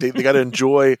 and like they got to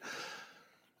enjoy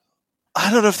I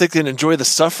don't know if they can enjoy the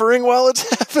suffering while it's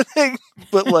happening,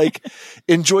 but like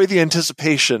enjoy the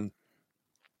anticipation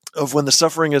of when the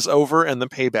suffering is over and the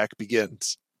payback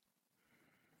begins.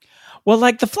 Well,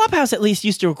 like the Flophouse at least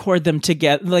used to record them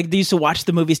together. Like they used to watch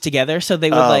the movies together, so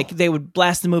they would they would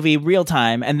blast the movie real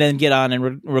time and then get on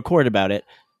and record about it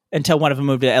until one of them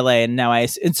moved to LA. And now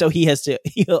so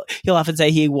he'll often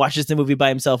say he watches the movie by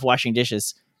himself washing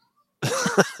dishes.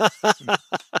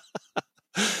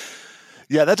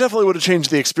 Yeah, that definitely would have changed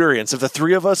the experience if the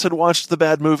three of us had watched the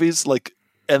bad movies, like,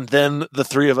 and then the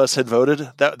three of us had voted.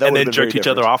 That and would then jerked each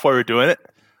other off while we were doing it.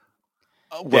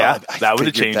 Well, yeah, that would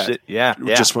have changed it. Yeah,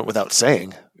 yeah. Just went without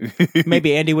saying.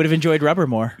 Maybe Andy would have enjoyed rubber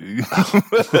more.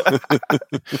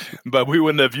 But we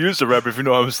wouldn't have used the rubber, if you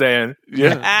know what I'm saying.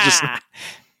 Yeah, just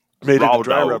made it into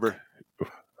dry rubber.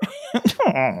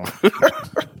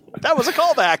 That was a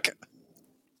callback.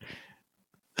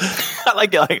 I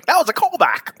like it. Like, that was a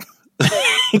callback.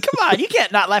 Come on, you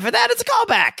can't not laugh at that. It's a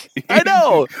callback. I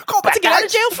know. Callback. It's a get out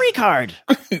of jail free card.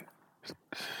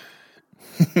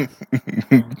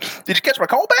 Did you catch my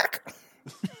callback?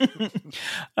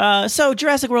 So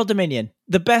Jurassic World Dominion,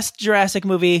 the best Jurassic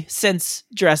movie since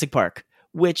Jurassic Park,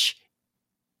 which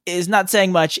is not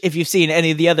saying much if you've seen any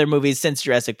of the other movies since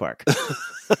Jurassic Park.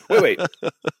 Wait.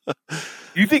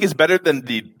 You think it's better than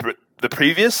the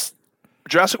previous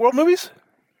Jurassic World movies?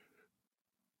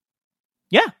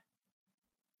 Yeah.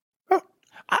 Oh.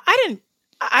 I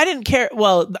didn't care.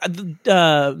 Well,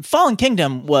 Fallen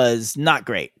Kingdom was not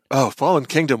great. Oh, Fallen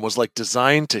Kingdom was like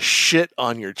designed to shit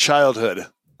on your childhood.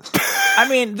 I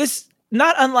mean, this,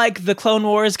 not unlike the Clone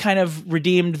Wars kind of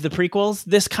redeemed the prequels,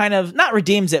 this kind of, not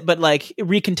redeems it, but like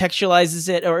recontextualizes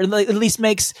it, or at least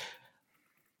makes it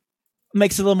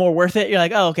a little more worth it. You're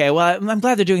like, oh, okay, well, I'm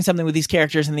glad they're doing something with these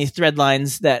characters and these thread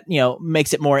lines that,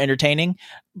 makes it more entertaining.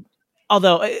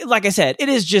 Although, like I said, it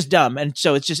is just dumb, and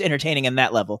so it's just entertaining in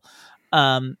that level.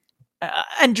 And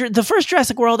the first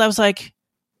Jurassic World, I was like,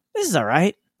 this is all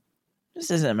right. This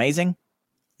isn't amazing.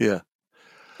 Yeah.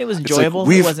 It was enjoyable.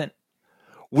 Like it wasn't.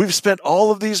 We've spent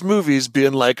all of these movies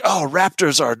being like, oh,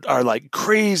 raptors are like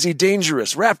crazy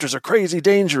dangerous. Raptors are crazy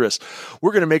dangerous.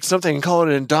 We're going to make something and call it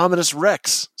Indominus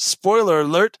Rex. Spoiler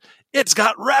alert, it's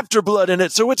got raptor blood in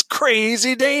it, so it's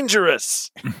crazy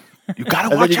dangerous. You got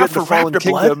to watch out for raptor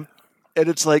blood. And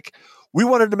it's like, we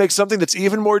wanted to make something that's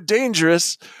even more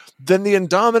dangerous than the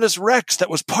Indominus Rex that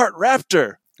was part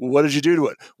raptor. What did you do to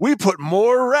it? We put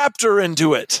more raptor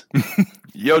into it.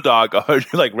 Yo, dog, I heard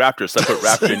you like raptor, so I put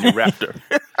raptor in your raptor.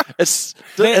 At a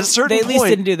certain they at least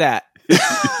didn't do that.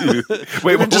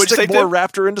 Wait, what did you say? More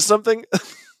raptor into something?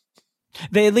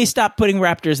 They at least stopped putting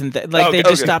raptors in. They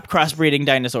just stopped crossbreeding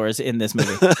dinosaurs in this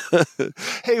movie.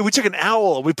 Hey, we took an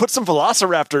owl. We put some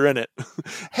velociraptor in it.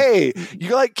 Hey,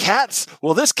 you like cats?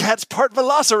 Well, this cat's part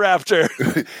velociraptor.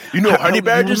 Honey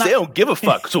badgers, they don't give a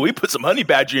fuck. So we put some honey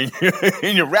badger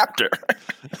in your raptor.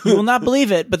 You will not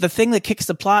believe it, but the thing that kicks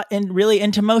the plot really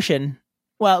into motion,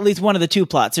 well, at least one of the two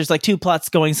plots. There's like two plots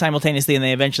going simultaneously, and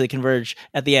they eventually converge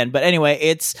at the end. But anyway,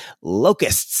 it's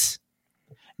locusts.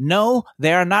 No,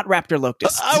 they are not raptor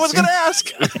locusts. I was going to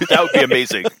ask. That would be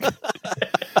amazing.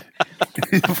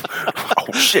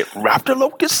 Oh, shit. Raptor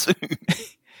locusts?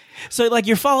 So, like,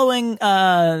 you're following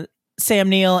Sam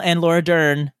Neill and Laura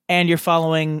Dern, and you're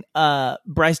following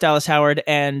Bryce Dallas Howard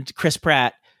and Chris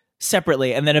Pratt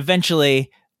separately, and then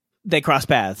eventually they cross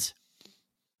paths.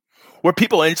 Were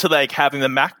people into, like, having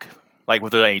them back? Like, were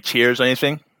there any cheers or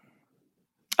anything?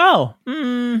 Oh,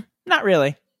 not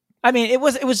really. I mean, it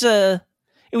was a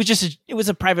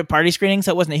private party screening,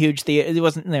 so it wasn't a huge theater. It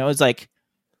wasn't,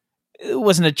 it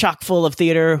wasn't a chock full of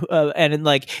theater, and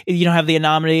like you don't have the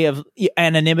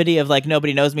anonymity of like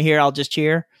nobody knows me here. I'll just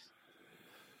cheer.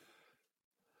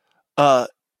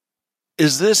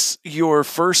 Is this your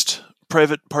first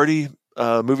private party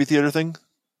movie theater thing,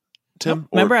 Tim?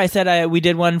 Remember, I said we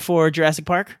did one for Jurassic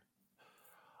Park.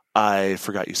 I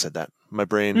forgot you said that. My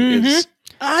brain is.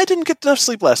 I didn't get enough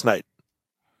sleep last night.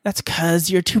 That's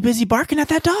because you're too busy barking at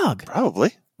that dog.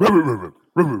 Probably.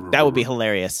 That would be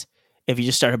hilarious if you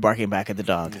just started barking back at the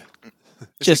dog.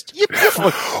 Just.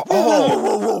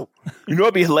 Oh. You know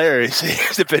what'd be hilarious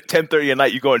is if at 10:30 at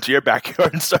night you go into your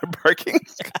backyard and start barking.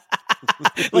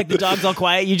 Like the dog's all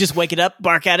quiet, you just wake it up,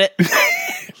 bark at it.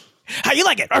 How you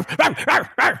like it?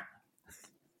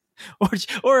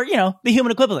 Or the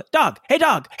human equivalent. Dog. Hey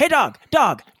dog. Hey dog.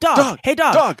 Dog. Dog. Dog. Hey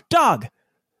dog. Dog. Dog.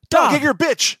 Dog. Hey, your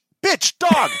bitch. Bitch,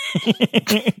 dog.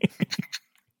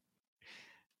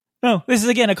 No, this is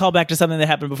again a callback to something that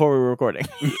happened before we were recording.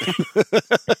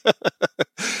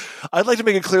 I'd like to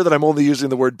make it clear that I'm only using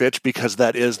the word bitch because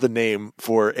that is the name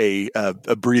for a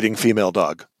breeding female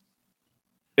dog.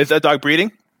 Is that dog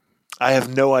breeding? I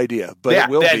have no idea, but Yeah, it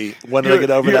will then be when I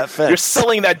get over that fence. You're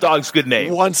selling that dog's good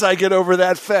name. Once I get over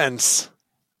that fence,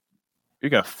 You're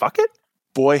gonna fuck it?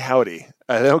 boy howdy.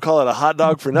 I don't call it a hot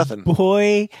dog for nothing.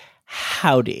 Boy,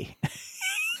 howdy.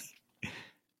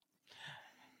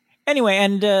 Anyway,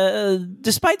 and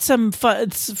despite some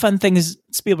fun things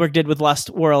Spielberg did with Lost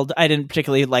World, I didn't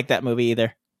particularly like that movie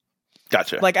either.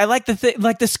 Gotcha. Like, I like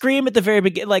the scream at the very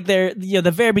beginning, like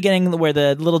the very beginning where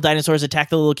the little dinosaurs attack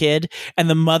the little kid, and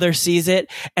the mother sees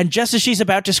it, and just as she's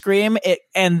about to scream,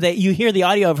 you hear the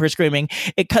audio of her screaming.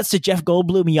 It cuts to Jeff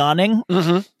Goldblum yawning.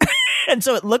 Mm-hmm. And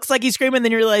so it looks like he's screaming,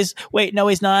 then you realize, wait, no,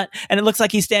 he's not. And it looks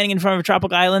like he's standing in front of a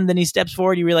tropical island. Then he steps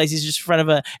forward. You realize he's just in front of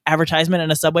an advertisement on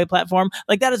a subway platform.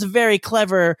 Like, that is a very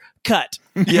clever cut.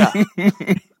 Yeah.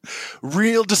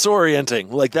 Real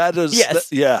disorienting. Like, that is.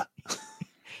 Yes. Yeah.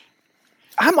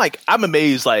 I'm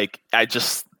amazed, like, at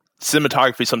just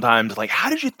cinematography sometimes. Like,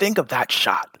 how did you think of that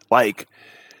shot? Like,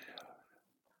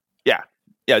 yeah,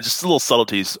 just little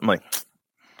subtleties. I'm like,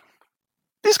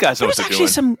 these guys know what they're doing.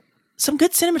 Actually, some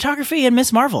good cinematography in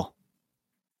Miss Marvel.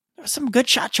 There were some good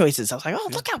shot choices. I was like, oh,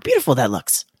 look how beautiful that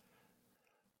looks.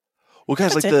 Well,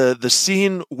 guys, That's like the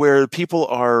scene where people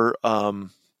are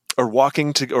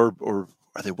walking to, or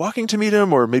are they walking to meet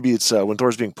him, or maybe it's when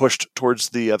Thor's being pushed towards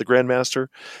the Grandmaster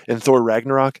in Thor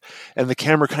Ragnarok, and the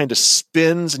camera kind of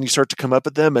spins, and you start to come up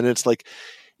at them, and it's like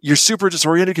you're super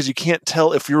disoriented because you can't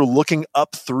tell if you're looking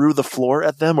up through the floor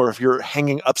at them or if you're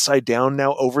hanging upside down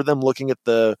now over them, looking at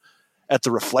the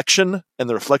reflection, and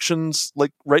the reflection's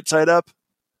like right side up.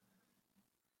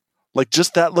 Like,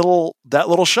 just that little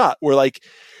shot where, like,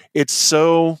 it's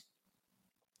so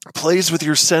plays with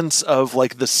your sense of,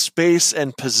 like, the space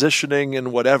and positioning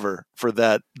and whatever for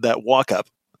that walk up.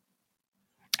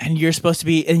 And you're supposed to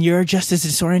be, and you're just as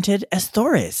disoriented as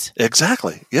Thor is.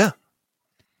 Exactly. Yeah.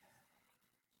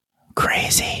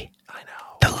 Crazy. I know.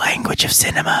 The language of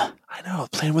cinema. I know.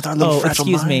 Playing with our little fragile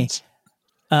excuse minds. me.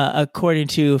 According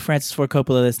to Francis Ford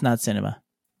Coppola, that's not cinema.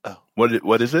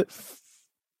 What is it?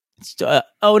 No,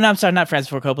 I'm sorry, not Francis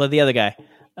Ford Coppola. The other guy.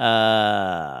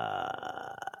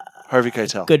 Harvey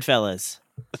Keitel. Goodfellas.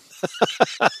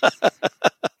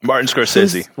 Martin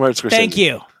Scorsese. Martin Scorsese. Thank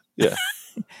you. Yeah.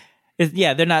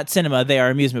 Yeah, they're not cinema. They are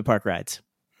amusement park rides.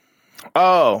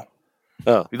 Oh.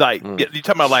 Mm. Like, you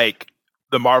talking about, like,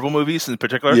 the Marvel movies in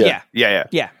particular? Yeah.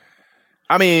 Yeah.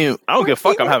 I mean, I don't give a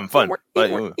fuck. I'm having fun.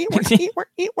 Like,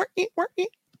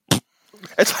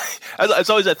 it's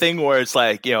always that thing where it's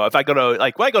like, you know, if I go to,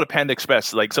 like, when I go to Panda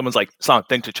Express, like, someone's like,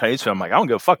 thanks to Chinese food, I'm like, I don't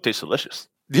give a fuck. Tastes delicious.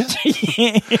 Yeah.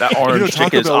 That orange Taco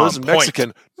chicken is Bell on isn't point.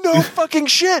 Mexican. No fucking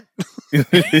shit.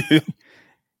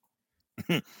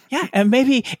 Yeah, and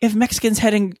maybe if Mexicans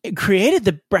hadn't created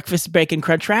the breakfast bacon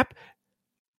crunch wrap,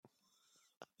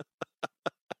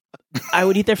 I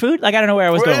would eat their food. Like, I don't know where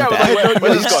I was going with that.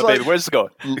 Where's this going, baby? Where's this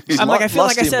going? I'm like, I feel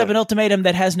like I set up an ultimatum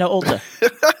that has no ulta.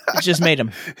 It's just made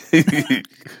them.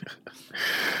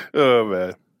 Oh,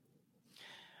 man.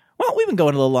 Well, we've been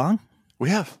going a little long.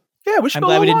 We have. Yeah, we should I'm go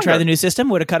glad a we little didn't try longer. the new system.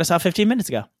 Would have cut us off 15 minutes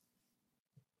ago.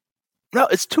 No,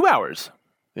 it's 2 hours.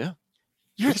 Yeah.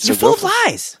 You're So full go of for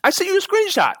it. lies. I sent you a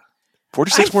screenshot.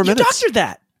 46 more You minutes. doctored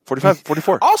that. 45,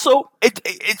 44. Also, it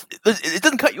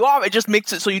doesn't cut you off. It just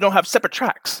makes it so you don't have separate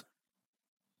tracks.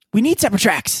 We need separate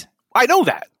tracks. I know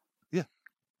that,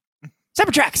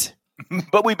 Separate tracks.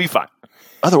 but we'd be fine.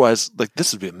 Otherwise, like,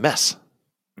 this would be a mess.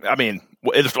 I mean,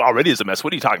 it already is a mess.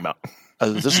 What are you talking about?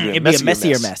 This would be a It'd be a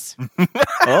messier messier mess.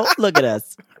 Oh, look at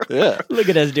us. Yeah. Look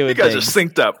at us doing You guys things. are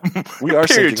synced up. We are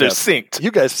Periods syncing are up. synced.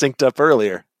 You guys synced up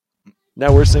earlier.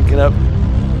 Now we're syncing up.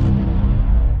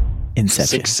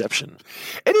 Inception. Syncception.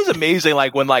 It is amazing,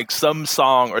 like, when, like, some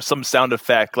song or some sound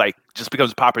effect, like, just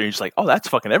becomes popular, and you're just like, oh, that's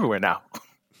fucking everywhere now.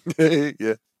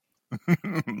 Yeah.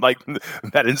 Like,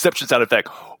 that Inception sound effect.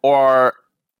 Or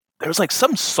there was, like,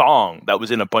 some song that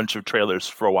was in a bunch of trailers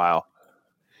for a while.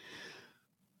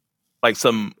 Like,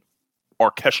 some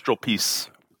orchestral piece.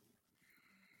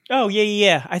 Oh,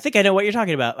 yeah. I think I know what you're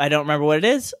talking about. I don't remember what it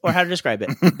is or how to describe it,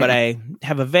 but I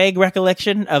have a vague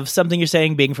recollection of something you're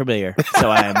saying being familiar. So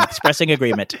I am expressing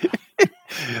agreement.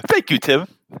 Thank you, Tim.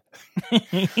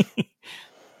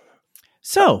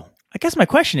 So I guess my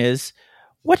question is,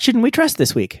 what shouldn't we trust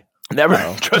this week? Never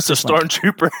trust a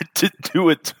stormtrooper to do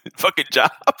a fucking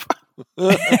job.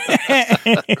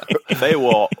 They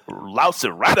will louse it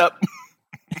right up.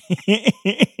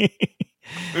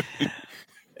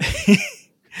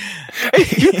 Hey,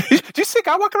 do you see a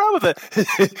guy walking around with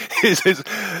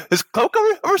his cloak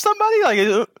over somebody?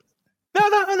 Like,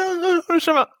 no,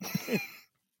 shut up.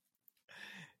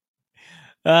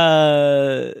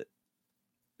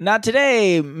 Not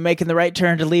today. Making the right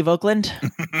turn to leave Oakland.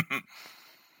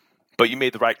 But you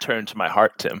made the right turn to my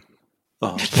heart, Tim.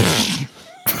 Oh.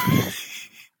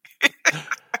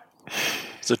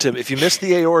 So, Tim, if you miss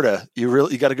the aorta,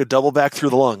 you got to go double back through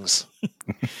the lungs.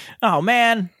 Oh,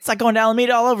 man. It's like going to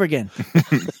Alameda all over again.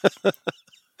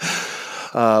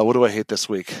 What do I hate this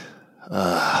week?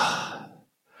 Well,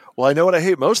 I know what I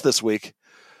hate most this week.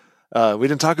 We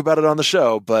didn't talk about it on the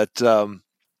show, but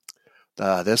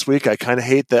this week I kind of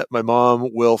hate that my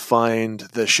mom will find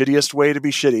the shittiest way to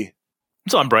be shitty.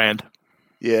 It's on brand.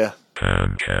 Yeah.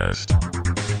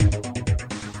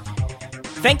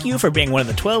 Thank you for being one of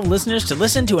the 12 listeners to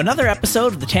listen to another episode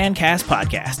of the Tancast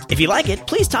podcast. If you like it,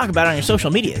 please talk about it on your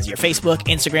social medias, your Facebook,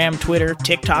 Instagram, Twitter,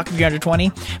 TikTok if you're under 20.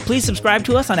 Please subscribe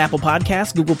to us on Apple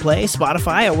Podcasts, Google Play,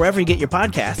 Spotify, or wherever you get your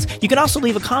podcasts. You can also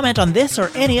leave a comment on this or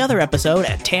any other episode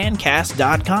at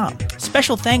tancast.com.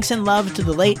 Special thanks and love to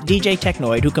the late DJ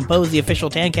Technoid who composed the official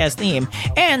Tancast theme,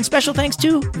 and special thanks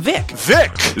to Vic,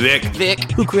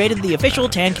 who created the official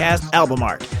Tancast album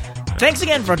art. Thanks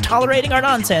again for tolerating our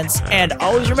nonsense, and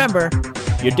always remember,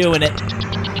 you're doing it.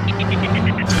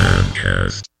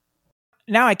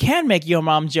 Now I can make Yo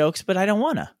Mom jokes, but I don't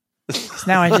want to.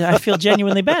 Now I feel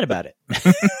genuinely bad about it.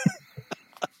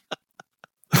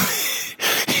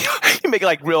 You make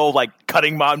like real like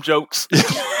cutting mom jokes.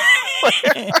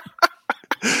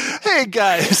 Hey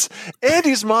guys,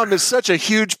 Andy's mom is such a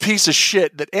huge piece of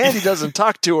shit that Andy doesn't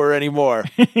talk to her anymore.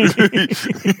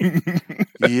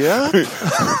 Yeah?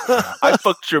 I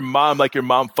fucked your mom like your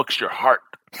mom fucks your heart.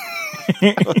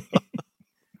 I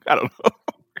don't know.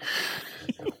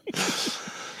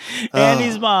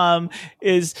 Andy's mom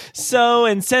is so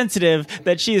insensitive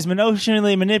that she is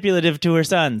emotionally manipulative to her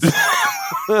sons.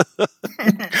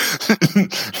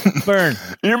 Burn.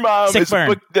 Your mom Sick is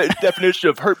burn. the definition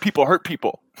of hurt people hurt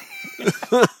people.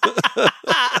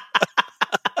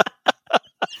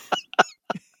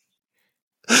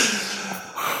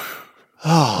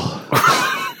 Oh.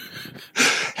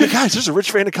 Hey guys, there's a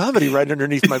rich vein of comedy right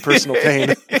underneath my personal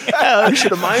pain. I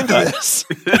should have minded this.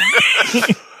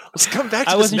 Let's come back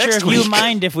to I this wasn't sure next if week. you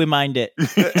mind if we mind it.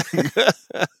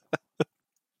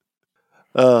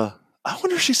 I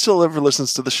wonder if she still ever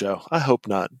listens to the show. I hope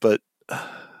not, but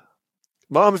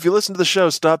Mom, if you listen to the show,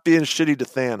 stop being shitty to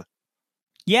Than.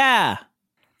 Yeah.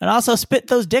 And also spit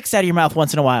those dicks out of your mouth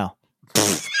once in a while.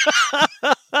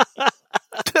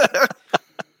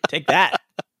 Take that.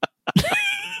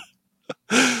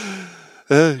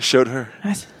 Showed her.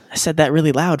 I said that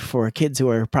really loud for kids who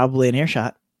are probably in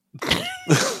earshot.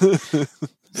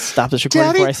 Stop this recording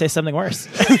Daddy? before I say something worse.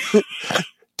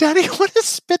 Daddy, what does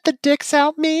spit the dicks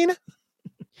out mean?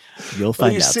 You'll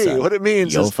find You out. see, son. what it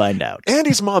means You'll is find out.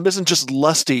 Andy's mom isn't just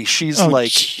lusty. She's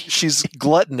she's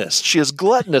gluttonous. She is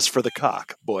gluttonous for the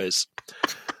cock, boys.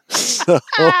 So,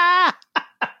 I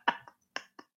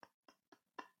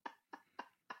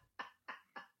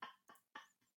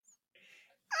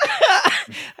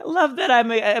love that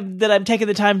I'm taking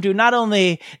the time to not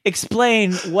only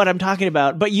explain what I'm talking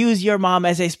about, but use your mom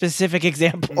as a specific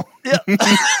example.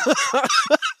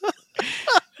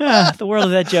 The world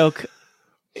of that joke.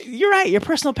 You're right. Your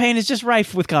personal pain is just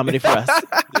rife with comedy for us.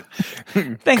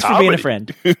 Thanks for being a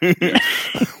friend.